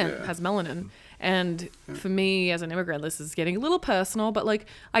 Has melanin. And for me as an immigrant, this is getting a little personal, but like,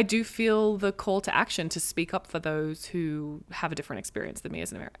 I do feel the call to action to speak up for those who have a different experience than me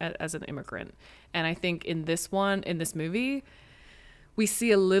as an immigrant. And I think in this movie, we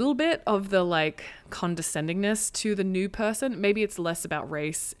see a little bit of the like condescendingness to the new person. Maybe it's less about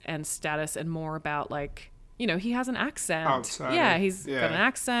race and status and more about like, you know, he has an accent. Outsider. Yeah, he's got an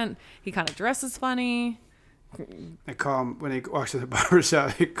accent. He kind of dresses funny. They call him, when he walks to the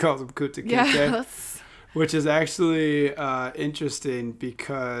barbershop, he calls him Kunta Kinte. Yeah, Which is actually interesting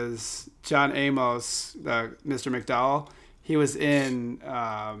because John Amos, Mr. McDowell, he was in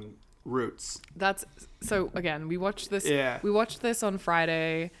Roots. That's so. Again, we watched this. Yeah. We watched this on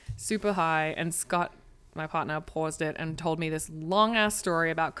Friday, super high, and Scott, my partner, paused it and told me this long ass story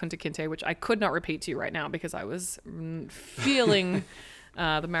about Kunta Kinte, which I could not repeat to you right now because I was feeling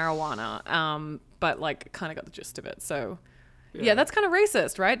the marijuana. But like, kind of got the gist of it. So. Yeah, that's kind of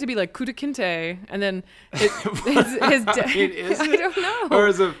racist, right? To be like Kunta Kinte, and then his I don't know. Or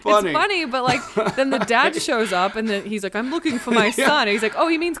is it funny? It's funny, but like then the dad shows up, and then he's like, "I'm looking for my son." And he's like, "Oh,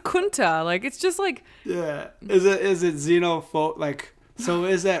 he means Kunta." Like, it's just like, yeah. Is it xenophobic? Like, so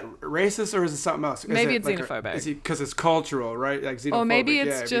is that racist or is it something else? Maybe it's like xenophobic. Because it's cultural, right? Like xenophobic. Or maybe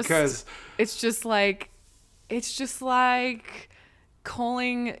it's just because it's just like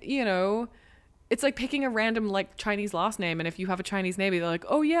calling, you know. It's like picking a random like Chinese last name, and if you have a Chinese name, they're like,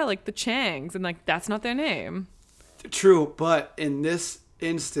 "Oh yeah, like the Changs," and like that's not their name. True, but in this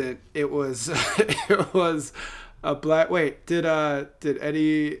instant, it was a black. Wait, did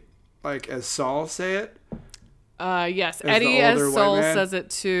Eddie like as Saul say it? Yes, Eddie as Saul says it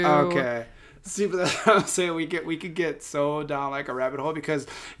too. Okay. See, but that's what I'm saying. We could get so down like a rabbit hole because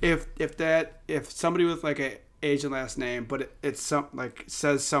if somebody with like a Asian last name, but it's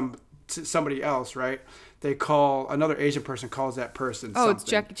says somebody else, right? They call another Asian person calls that person. Oh, something. It's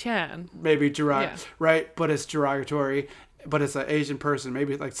Jackie Chan. Maybe right? But it's derogatory. But it's an Asian person,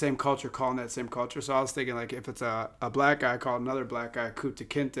 maybe like same culture calling that same culture. So I was thinking like if it's a black guy calling another black guy Kunta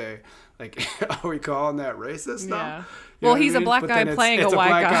Kinte, like are we calling that racist now? Yeah. Well, he's a black guy playing a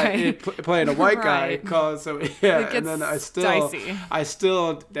white guy. Playing a white guy. Right. Calling so yeah. It And then I still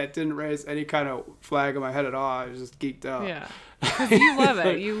that didn't raise any kind of flag in my head at all. I was just geeked out. Yeah. Because you love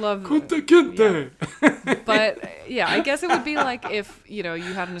it. You love Kunta Kinte. Yeah. But yeah, I guess it would be like if, you know,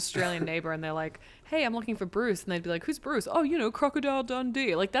 you had an Australian neighbor and they're like, "Hey, I'm looking for Bruce," and they'd be like, "Who's Bruce?" "Oh, you know, Crocodile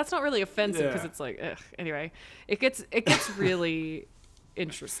Dundee." Like that's not really offensive because it's like, ugh. Anyway, it gets really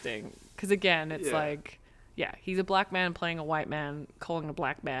interesting because again, it's like, yeah, he's a black man playing a white man, calling a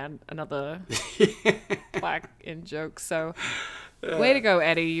black man another black in jokes. So. Way to go,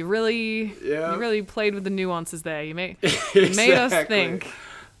 Eddie! You really played with the nuances there. You made us think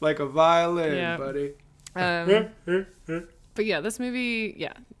like a violin, buddy. But yeah, this movie,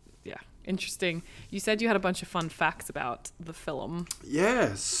 yeah, interesting. You said you had a bunch of fun facts about the film.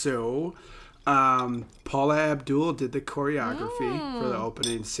 Yeah, so Paula Abdul did the choreography for the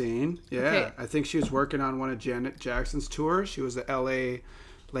opening scene. Yeah, okay. I think she was working on one of Janet Jackson's tours. She was the LA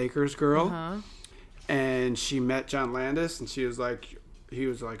Lakers girl. Uh-huh. And she met John Landis, and he was like,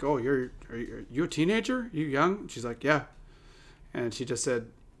 "Oh, are you a teenager? You young?" She's like, "Yeah." And she just said,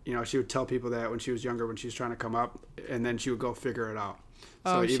 you know, she would tell people that when she was younger, when she was trying to come up, and then she would go figure it out.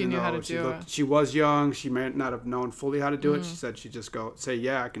 Oh, so she knew how to do it. She was young. She may not have known fully how to do it. She said she'd just go say,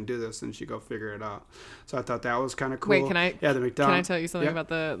 "Yeah, I can do this," and she'd go figure it out. So I thought that was kind of cool. Wait, can I tell you something about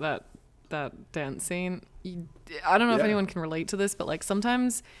that dance scene? I don't know if anyone can relate to this, but like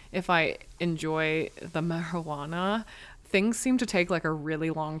sometimes if I enjoy the marijuana, things seem to take like a really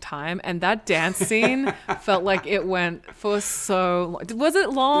long time, and that dance scene felt like it went for so long. Was it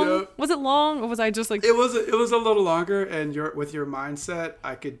long? Yep. Was it long, or was I just like? It was a little longer, and with your mindset,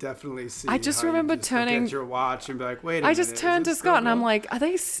 I could definitely see. I just remember turning your watch and be like, "Wait a minute." I just turned to Scott and I'm like, "Are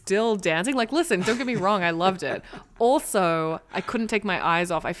they still dancing?" Like, listen, don't get me wrong, I loved it. Also, I couldn't take my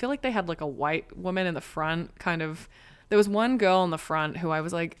eyes off. I feel like they had like a white woman in the front, kind of. There was one girl in the front who I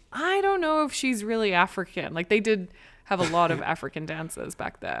was like, I don't know if she's really African. Like they did have a lot of African dancers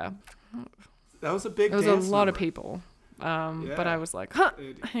back there. That was a big. There was a lot of people, but I was like,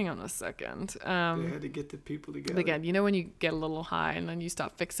 hang on a second. They had to get the people together. Again, you know when you get a little high and then you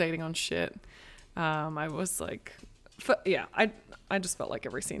start fixating on shit. I was like I just felt like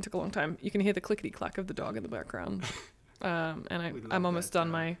every scene took a long time. You can hear the clickety clack of the dog in the background. And I'm almost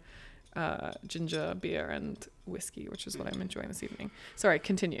done my ginger beer and whiskey, which is what I'm enjoying this evening. Sorry,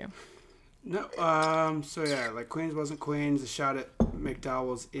 continue. No, so yeah, like Queens wasn't Queens. The shot at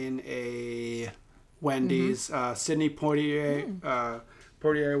McDowell's in a Wendy's. Sidney Poitier,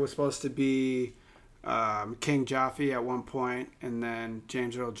 Poitier was supposed to be King Jaffe at one point, and then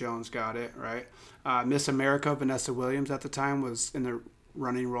James Earl Jones got it, right? Miss America, Vanessa Williams at the time, was in the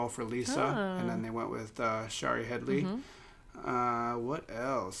running role for Lisa, and then they went with Shari Headley. What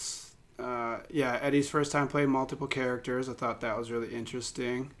else? Yeah, Eddie's first time playing multiple characters. I thought that was really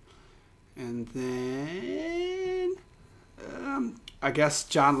interesting. And then I guess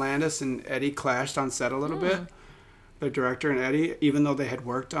John Landis and Eddie clashed on set a little bit. The director and Eddie, even though they had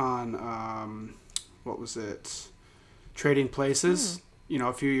worked on what was it, Trading Places,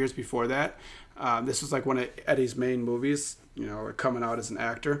 a few years before that. This was like one of Eddie's main movies, coming out as an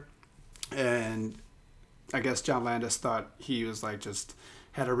actor. And I guess John Landis thought he was like just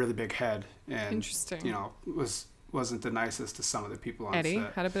had a really big head and Interesting. Wasn't the nicest to some of the people on Eddie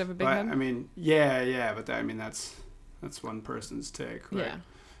set. had a bit of a big But head. I mean, yeah, but that's one person's take, right? Yeah.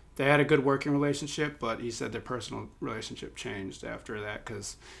 They had a good working relationship, but he said their personal relationship changed after that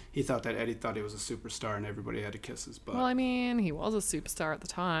because he thought that Eddie thought he was a superstar and everybody had to kiss his butt. Well, I mean, he was a superstar at the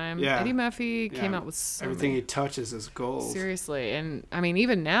time. Yeah. Eddie Murphy came Yeah. out with so everything many, he touches is gold. seriously, and I mean,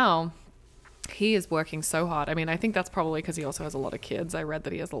 even now, he is working so hard. I mean, I think that's probably because he also has a lot of kids. I read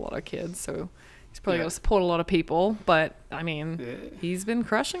that he has a lot of kids, so he's probably got to support a lot of people. But I mean, he's been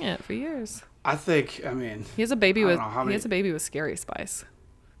crushing it for years. I think, He has a baby with he has a baby with Scary Spice.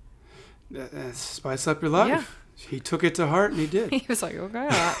 Spice up your life. Yeah. He took it to heart and he did. He was like, okay,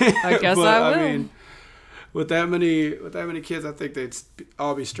 I guess But, I will. I mean, with that many kids, I think they'd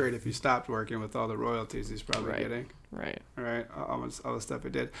all be straight if he stopped working with all the royalties he's probably getting. Right. Right, all the stuff he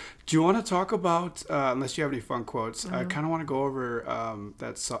did. Do you want to talk about, unless you have any fun quotes, I kind of want to go over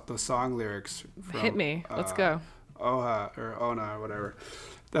the song lyrics. From, Hit me. Let's go. Oha, or Ona, or whatever.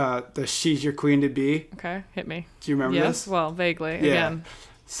 The She's Your Queen to Be. Okay, hit me. Do you remember Yes, this? well, vaguely. Yeah. Again.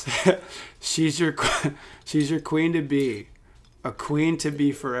 she's your queen to be, a queen to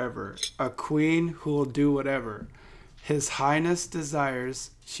be forever, a queen who will do whatever His Highness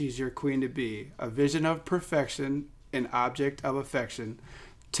desires. She's your queen to be, a vision of perfection, an object of affection,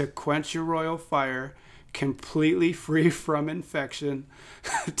 to quench your royal fire, completely free from infection,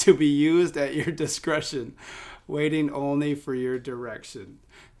 to be used at your discretion, waiting only for your direction.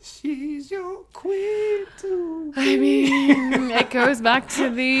 She's your queen to be. I mean, it goes back to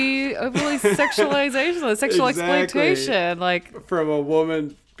the overly sexualization, the sexual Exactly. exploitation. Like, From a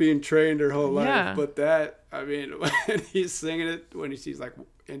woman being trained her whole life. Yeah. But that, I mean, when he's singing it, when she's like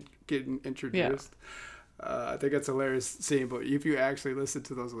getting introduced, I think it's a hilarious scene. But if you actually listen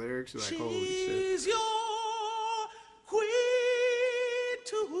to those lyrics, you're like, holy shit. She's your queen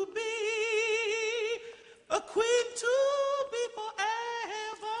to be, a queen to be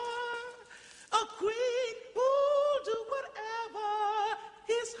forever, a queen who'll do whatever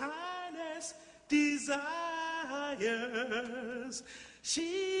His Highness desires.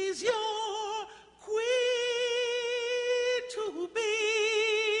 She's your queen to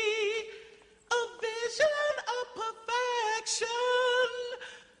be, a vision of perfection,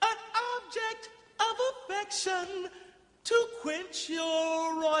 an object of affection, to quench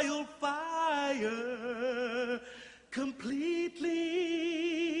your royal fire,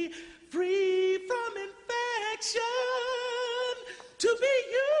 completely free from infection, to be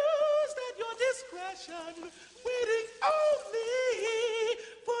used at your discretion, waiting only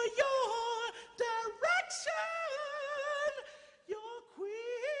for your direction, your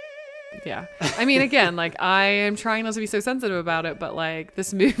queen. yeah. I mean, again, like, I am trying not to be so sensitive about it, but like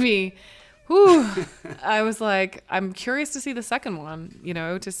this movie, whew, I was like, I'm curious to see the second one,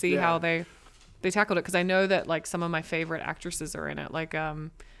 to see how they tackled it. Because I know that like some of my favorite actresses are in it. Like,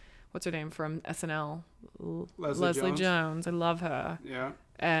 what's her name from SNL? Leslie Jones. I love her. Yeah.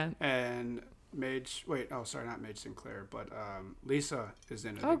 And not Mage Sinclair, but Lisa is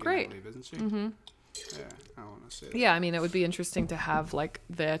in it. Oh, again, great. I believe, isn't she? Mm-hmm. Yeah, I want to say that. yeah, I mean, it would be interesting to have like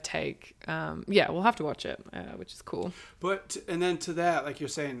their take. We'll have to watch it, which is cool. But, and then to that, like you're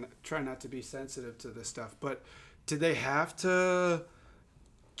saying, try not to be sensitive to this stuff, but did they have to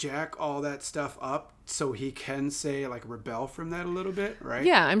jack all that stuff up so he can say, like, rebel from that a little bit, right?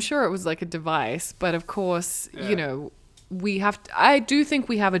 Yeah, I'm sure it was like a device, but of course, Yeah. I do think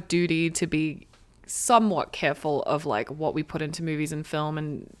we have a duty to be somewhat careful of like what we put into movies and film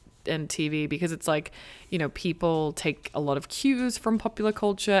and TV, because it's like, people take a lot of cues from popular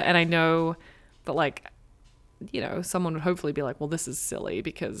culture, and I know that like someone would hopefully be like, well, this is silly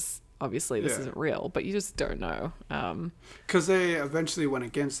because obviously this Yeah. isn't real, but you just don't know. Because they eventually went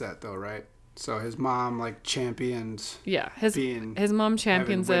against that, though, right? So his mom like championed Yeah, being his mom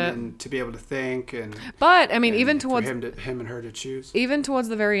champions having it, women to be able to think, and but I mean, and even for towards him and her to choose. even towards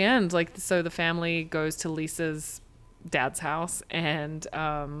the very end, like, so the family goes to Lisa's dad's house, and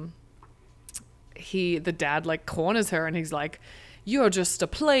the dad like corners her, and he's like, you're just a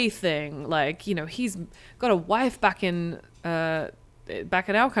plaything, like, he's got a wife back in our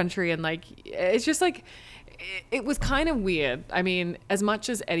country, and like, it's just like, it was kind of weird. I mean, as much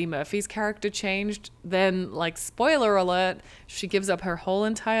as Eddie Murphy's character changed, then, like, spoiler alert, she gives up her whole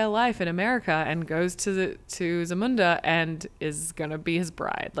entire life in America and goes to Zamunda and is gonna be his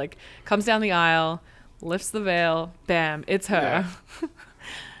bride. Like, comes down the aisle, lifts the veil, bam, it's her. Yeah.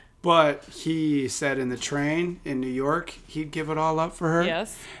 But he said in the train in New York, he'd give it all up for her.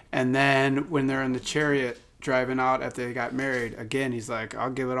 Yes. And then when they're in the chariot driving out after they got married, again, he's like,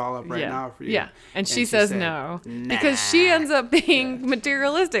 I'll give it all up right now for you. Yeah. And she says said, no. nah. Because she ends up being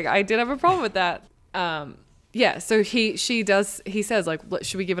materialistic. I did have a problem with that. Yeah, so he says, like,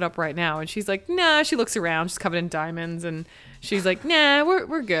 should we give it up right now? And she's like, nah. She looks around, she's covered in diamonds, and she's like, nah,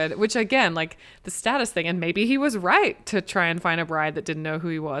 we're good. Which, again, like, the status thing, and maybe he was right to try and find a bride that didn't know who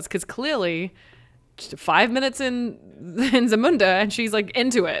he was, because clearly 5 minutes in Zamunda, and she's like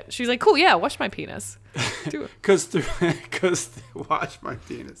into it. She's like, cool, yeah, wash my penis. Do it. Because watch my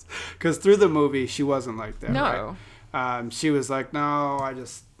penis. Because through the movie, she wasn't like that. No. Right? She was like, no,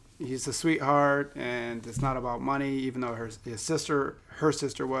 he's a sweetheart, and it's not about money. Even though her sister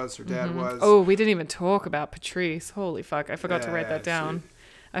was, her dad was. Oh, we didn't even talk about Patrice. Holy fuck, I forgot to write that down.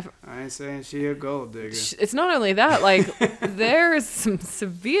 I ain't saying she a gold digger. It's not only that, like, there's some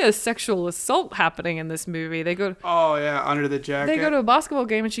severe sexual assault happening in this movie. They go under the jacket. They go to a basketball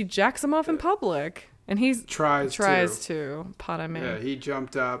game and she jacks him off in public. And he tries to. Pardon me. Yeah, he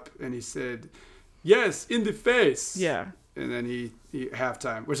jumped up and he said, yes, in the face. Yeah. And then he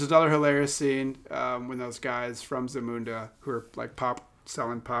halftime, which is another hilarious scene when those guys from Zamunda who are like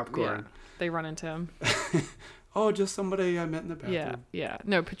selling popcorn. Yeah, they run into him. Oh, just somebody I met in the bathroom. Yeah.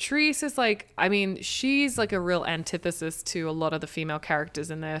 No, Patrice is like, I mean, she's like a real antithesis to a lot of the female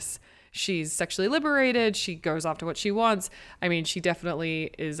characters in this. She's sexually liberated. She goes after what she wants. I mean, she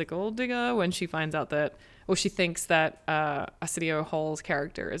definitely is a gold digger when she finds out that, or she thinks that Arsenio Hall's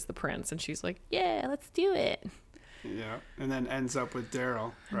character is the prince. And she's like, yeah, let's do it. Yeah. And then ends up with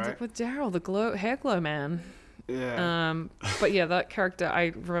Daryl, right? Ends up with Daryl, the hair glow man. Yeah. But yeah, that character,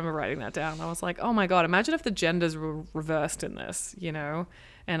 I remember writing that down. I was like, oh my God, imagine if the genders were reversed in this,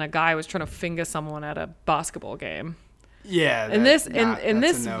 and a guy was trying to finger someone at a basketball game. Yeah. In this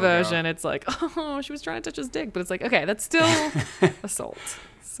version, it's like, oh, she was trying to touch his dick, but it's like, okay, that's still assault.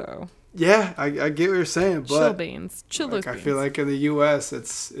 So yeah, I get what you're saying, but chill beans, chill those beans. I feel like in the U.S.,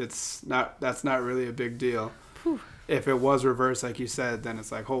 that's not really a big deal. Whew. If it was reversed, like you said, then it's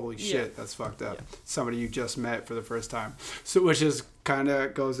like, holy shit, Yeah. that's fucked up. Yeah. Somebody you just met for the first time. So, which is kind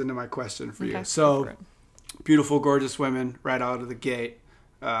of goes into my question for Okay, you. So, go for it. beautiful, gorgeous women right out of the gate.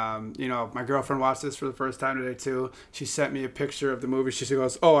 My girlfriend watched this for the first time today too. She sent me a picture of the movie. She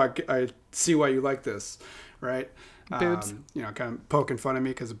goes, "Oh, I see why you like this," right? Boobs. Kind of poking fun at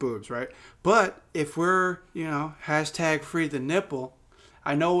me because of boobs, right? But if we're, hashtag free the nipple,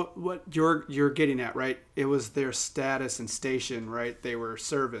 I know what you're getting at, right? It was their status and station, right? They were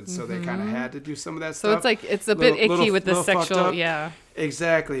servants, so they kind of had to do some of that So stuff. it's like, it's a bit icky with the little fucked sexual, up. yeah.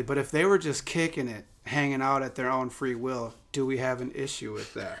 Exactly. But if they were just kicking it, hanging out at their own free will, do we have an issue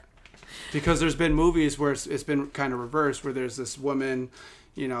with that? Because there's been movies where it's been kind of reversed, where there's this woman,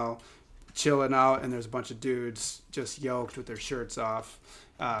 chilling out, and there's a bunch of dudes just yoked with their shirts off,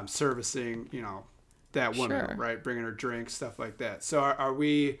 servicing, that woman, Sure. right? Bringing her drinks, stuff like that. So are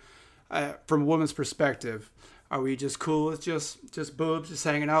we, from a woman's perspective, are we just cool with just boobs, just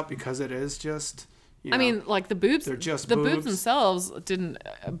hanging out because it is just, I mean, like the boobs, they're just the boobs boobs. themselves didn't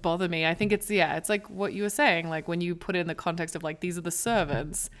bother me. I think it's like what you were saying, like when you put it in the context of like, these are the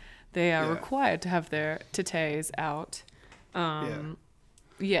servants, they are Yeah. required to have their titties out.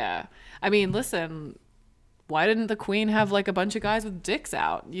 Yeah. I mean, listen, why didn't the queen have like a bunch of guys with dicks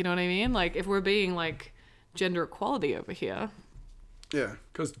out? You know what I mean? Like if we're being like gender equality over here. Yeah,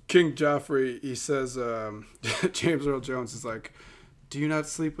 because King Joffrey, he says, James Earl Jones is like, do you not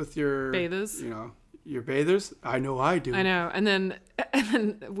sleep with your Bathers? Your bathers? I know I do. I know. And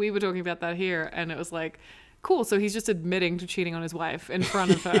then we were talking about that here, and it was like, cool. So he's just admitting to cheating on his wife in front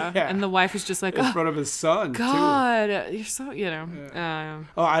of her. Yeah. And the wife is just like, In oh, front of his son, too. God, you're so,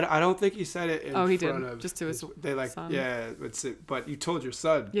 I don't think he said it in Oh, he front did. of Just to his They like, son. yeah, but you told your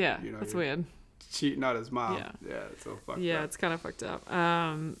son. yeah, that's weird. cheating on his mom. Yeah. Yeah, it's so fucked Yeah, up. it's kind of fucked up.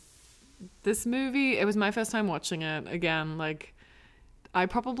 This movie, it was my first time watching it. Again, like, I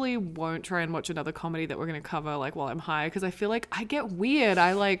probably won't try and watch another comedy that we're going to cover like while I'm high, because I feel like I get weird.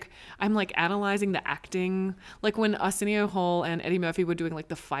 I'm like analyzing the acting. Like when Arsenio Hall and Eddie Murphy were doing like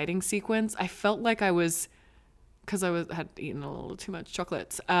the fighting sequence, I felt like I was, because had eaten a little too much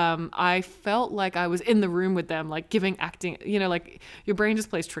chocolates. I felt like I was in the room with them, like giving acting, like your brain just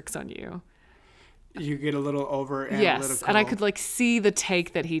plays tricks on you. You get a little over analytical. Yes, and I could like see the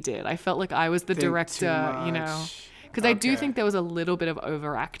take that he did. I felt like I was the Think too director, much. because I do Okay. think there was a little bit of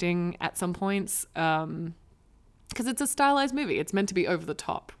overacting at some points. Because it's a stylized movie. It's meant to be over the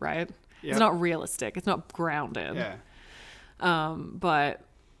top, right? Yep. It's not realistic. It's not grounded. Yeah. But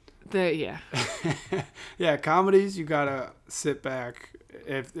yeah. Yeah, comedies, you gotta sit back.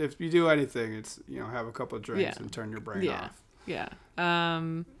 If you do anything, it's have a couple of drinks Yeah. and turn your brain Yeah. off. Yeah.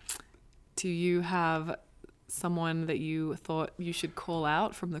 Do you have someone that you thought you should call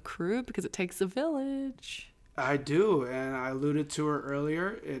out from the crew? Because it takes a village. I do, and I alluded to her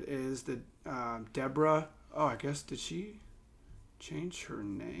earlier. It is the Deborah. Oh, I guess did she change her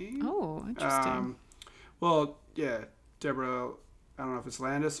name? Oh, interesting. Well, yeah, Deborah. I don't know if it's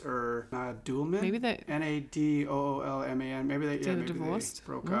Landis or Nadolman. Maybe they- Nadoolman. Maybe they divorced?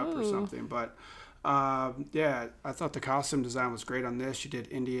 broke up or Ooh. something. But yeah, I thought the costume design was great on this. She did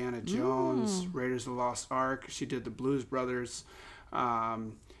Indiana Jones, Raiders of the Lost Ark. She did the Blues Brothers,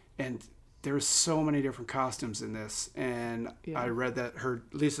 and there's so many different costumes in this. And Yeah. I read that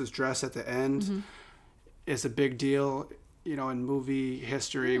Lisa's dress at the end is a big deal, in movie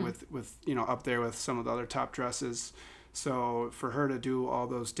history with up there with some of the other top dresses. So for her to do all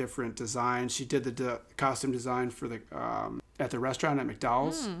those different designs, she did the costume design for the at the restaurant at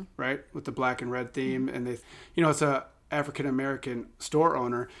McDowell's, right, with the black and red theme, and they, it's a African American store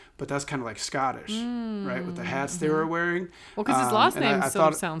owner, but that's kind of like Scottish, right, with the hats they were wearing. Well, because his last and name I sort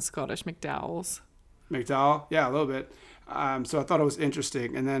of thought sounds Scottish, McDowell's. McDowell, yeah, a little bit. So I thought it was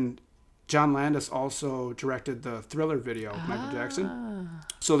interesting, and then John Landis also directed the Thriller video of Michael Jackson.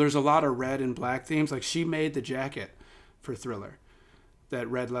 So there's a lot of red and black themes. Like she made the jacket for Thriller, that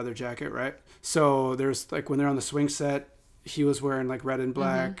red leather jacket, right? So there's like when they're on the swing set, he was wearing like red and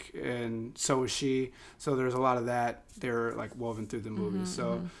black, and so was she. So there's a lot of that. They're like woven through the movie.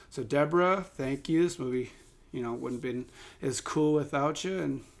 So Deborah, thank you. This movie, wouldn't have been as cool without you,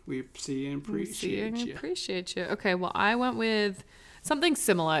 and we see and appreciate you. Appreciate you. Okay, well, I went with something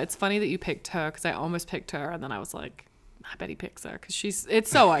similar. It's funny that you picked her because I almost picked her, and then I was like, I bet he picks her because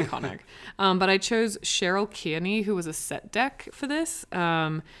it's so iconic. But I chose Cheryl Kearney, who was a set deck for this.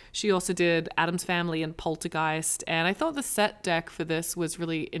 She also did Addams Family and Poltergeist, and I thought the set deck for this was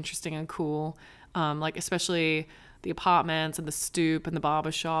really interesting and cool. Like especially the apartments and the stoop and the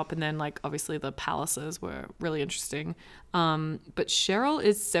barber shop, and then like obviously the palaces were really interesting. But Cheryl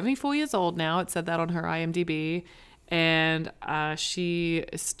is 74 years old now. It said that on her IMDb. And she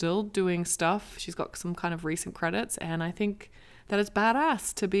is still doing stuff. She's got some kind of recent credits, and I think that it's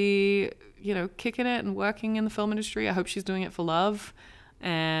badass to be, kicking it and working in the film industry. I hope she's doing it for love.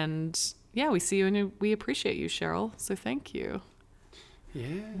 And yeah, we see you and we appreciate you, Cheryl. So thank you.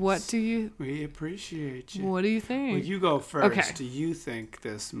 Yes. We appreciate you. What do you think? Well, you go first. Okay. Do you think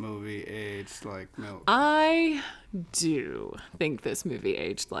this movie aged like milk? I do think this movie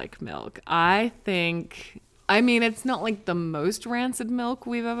aged like milk. It's not like the most rancid milk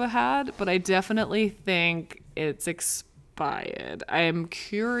we've ever had, but I definitely think it's expired. I am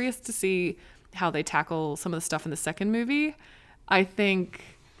curious to see how they tackle some of the stuff in the second movie. I think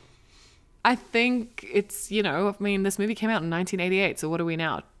it's, this movie came out in 1988, so what are we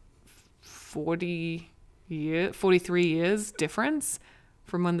now? 43 years difference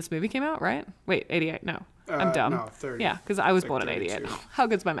from when this movie came out, right? Wait, 88, no. I'm dumb. No, 30. Yeah, because I was Like born in 32. 88. How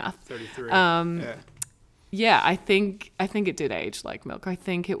good's my math? 33. Yeah. Yeah. I think it did age like milk. I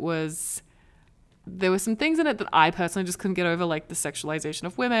think there were some things in it that I personally just couldn't get over, like the sexualization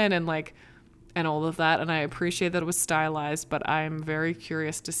of women and all of that. And I appreciate that it was stylized, but I'm very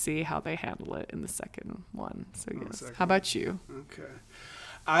curious to see how they handle it in the second one. So yes. second How about you? Okay.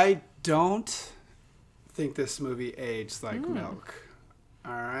 I don't think this movie aged like milk.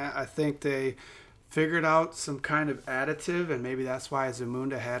 All right. I think they figured out some kind of additive, and maybe that's why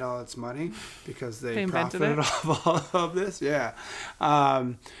Zamunda had all its money, because they invented profited it? off all of this. Yeah.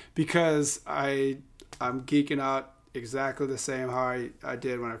 Because I'm geeking out exactly the same how I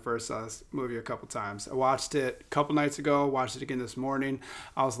did when I first saw this movie a couple times. I watched it a couple nights ago, watched it again this morning.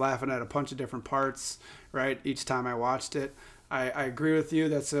 I was laughing at a bunch of different parts, right, each time I watched it. I agree with you.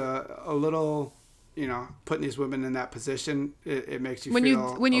 That's a little you know, putting these women in that position, it makes you when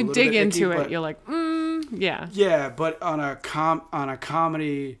feel when a you little dig bit into icky, it, you're like, yeah. yeah, but on a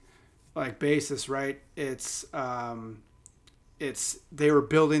comedy like basis, right? It's they were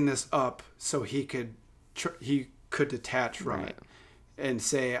building this up so he could detach from it and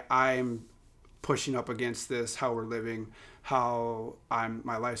say, I'm pushing up against this, how we're living, how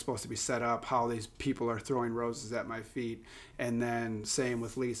my life's supposed to be set up, how these people are throwing roses at my feet, and then same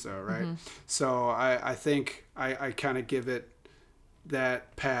with Lisa, right? So I think I kind of give it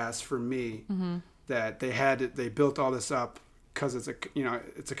that pass for me, that they built all this up because it's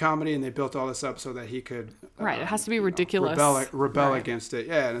a comedy, and they built all this up so that he could It has to be ridiculous, rebel against it,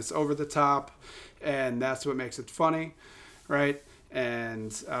 and it's over the top, and that's what makes it funny, right?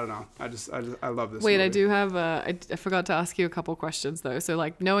 And I don't know, I love this movie. I do have I forgot to ask you a couple questions though. So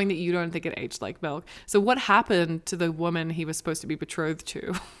like, knowing that you don't think it aged like milk, so what happened to the woman he was supposed to be betrothed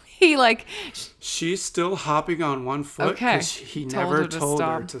to? She's still hopping on one foot because he never told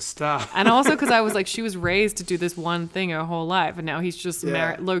her to stop. And also because I was like, she was raised to do this one thing her whole life, and now he's just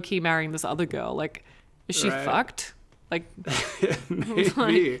low-key marrying this other girl. Like, is she fucked? Like,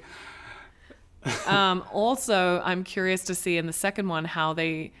 maybe. Also, I'm curious to see in the second one how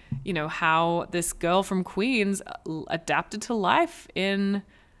they, how this girl from Queens adapted to life in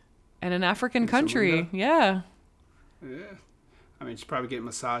an African country. Yeah. I mean, she's probably getting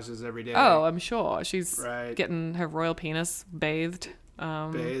massages every day. Oh, I'm sure. She's getting her royal penis bathed.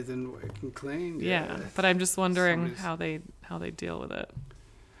 Bathed and cleaned. Yeah. But I'm just wondering how they deal with it.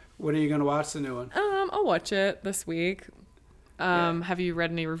 When are you going to watch the new one? I'll watch it this week. Have you read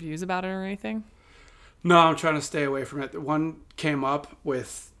any reviews about it or anything? No, I'm trying to stay away from it. One came up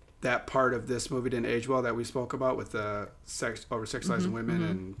with that part of this movie didn't age well that we spoke about with the over-sexualizing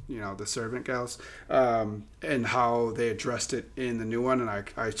women and the servant gals, and how they addressed it in the new one. And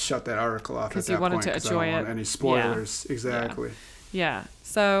I shut that article off at that point because I don't want any spoilers. Yeah. Exactly. Yeah.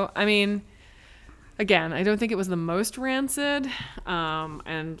 So I mean, again, I don't think it was the most rancid,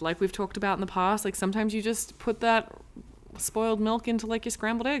 and like we've talked about in the past, like sometimes you just put that spoiled milk into like your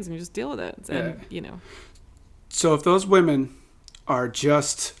scrambled eggs and you just deal with it. And So if those women are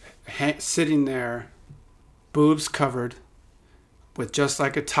just sitting there, boobs covered, with just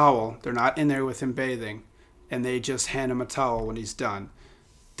like a towel, they're not in there with him bathing, and they just hand him a towel when he's done,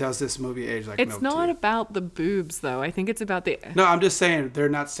 does this movie age like milk? It's not about the boobs though. I think it's about the... No, I'm just saying they're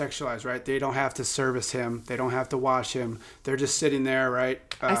not sexualized, right? They don't have to service him. They don't have to wash him. They're just sitting there, right?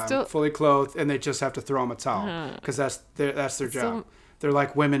 Fully clothed, and they just have to throw him a towel because that's their job. They're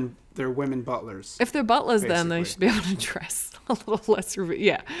like women. They're women butlers. If they're butlers, basically. Then they should be able to dress a little less.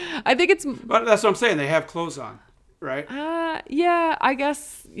 Yeah, I think it's... But that's what I'm saying. They have clothes on, right? Yeah, I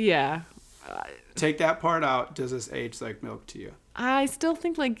guess, yeah. Take that part out. Does this age like milk to you? I still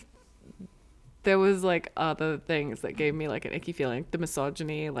think like there was like other things that gave me like an icky feeling, the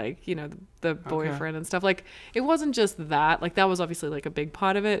misogyny, like the boyfriend and stuff. Like it wasn't just that. Like that was obviously like a big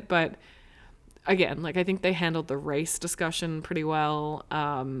part of it, but again, like I think they handled the race discussion pretty well.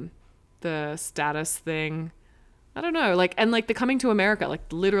 The status thing, I don't know. Like, and like the coming to America, like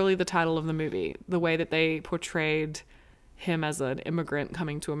literally the title of the movie, the way that they portrayed him as an immigrant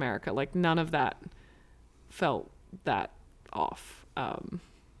coming to America, like none of that felt that off.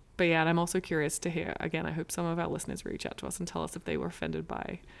 But yeah, and I'm also curious to hear, again, I hope some of our listeners reach out to us and tell us if they were offended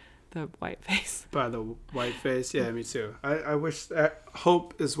by the whiteface. By the whiteface? Yeah, me too. I wish,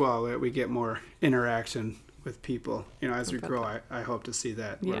 hope as well that we get more interaction with people. As we grow, I hope to see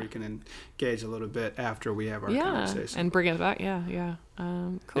that where we can engage a little bit after we have our conversation. And bring it back. Yeah.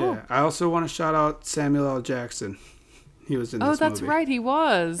 Cool. Yeah. I also want to shout out Samuel L. Jackson. He was in this movie. Oh, that's right. He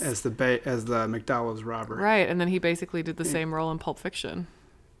was. As the McDowell's robber. Right. And then he basically did the same role in Pulp Fiction.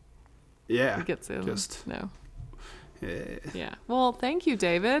 Yeah. He gets in. No. Yeah. Well, thank you,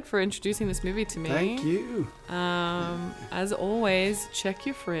 David, for introducing this movie to me. Thank you. As always, check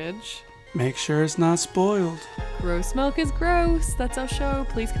your fridge. Make sure it's not spoiled. Gross milk is gross. That's our show.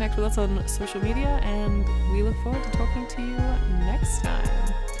 Please connect with us on social media, and we look forward to talking to you next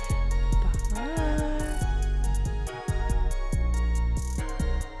time.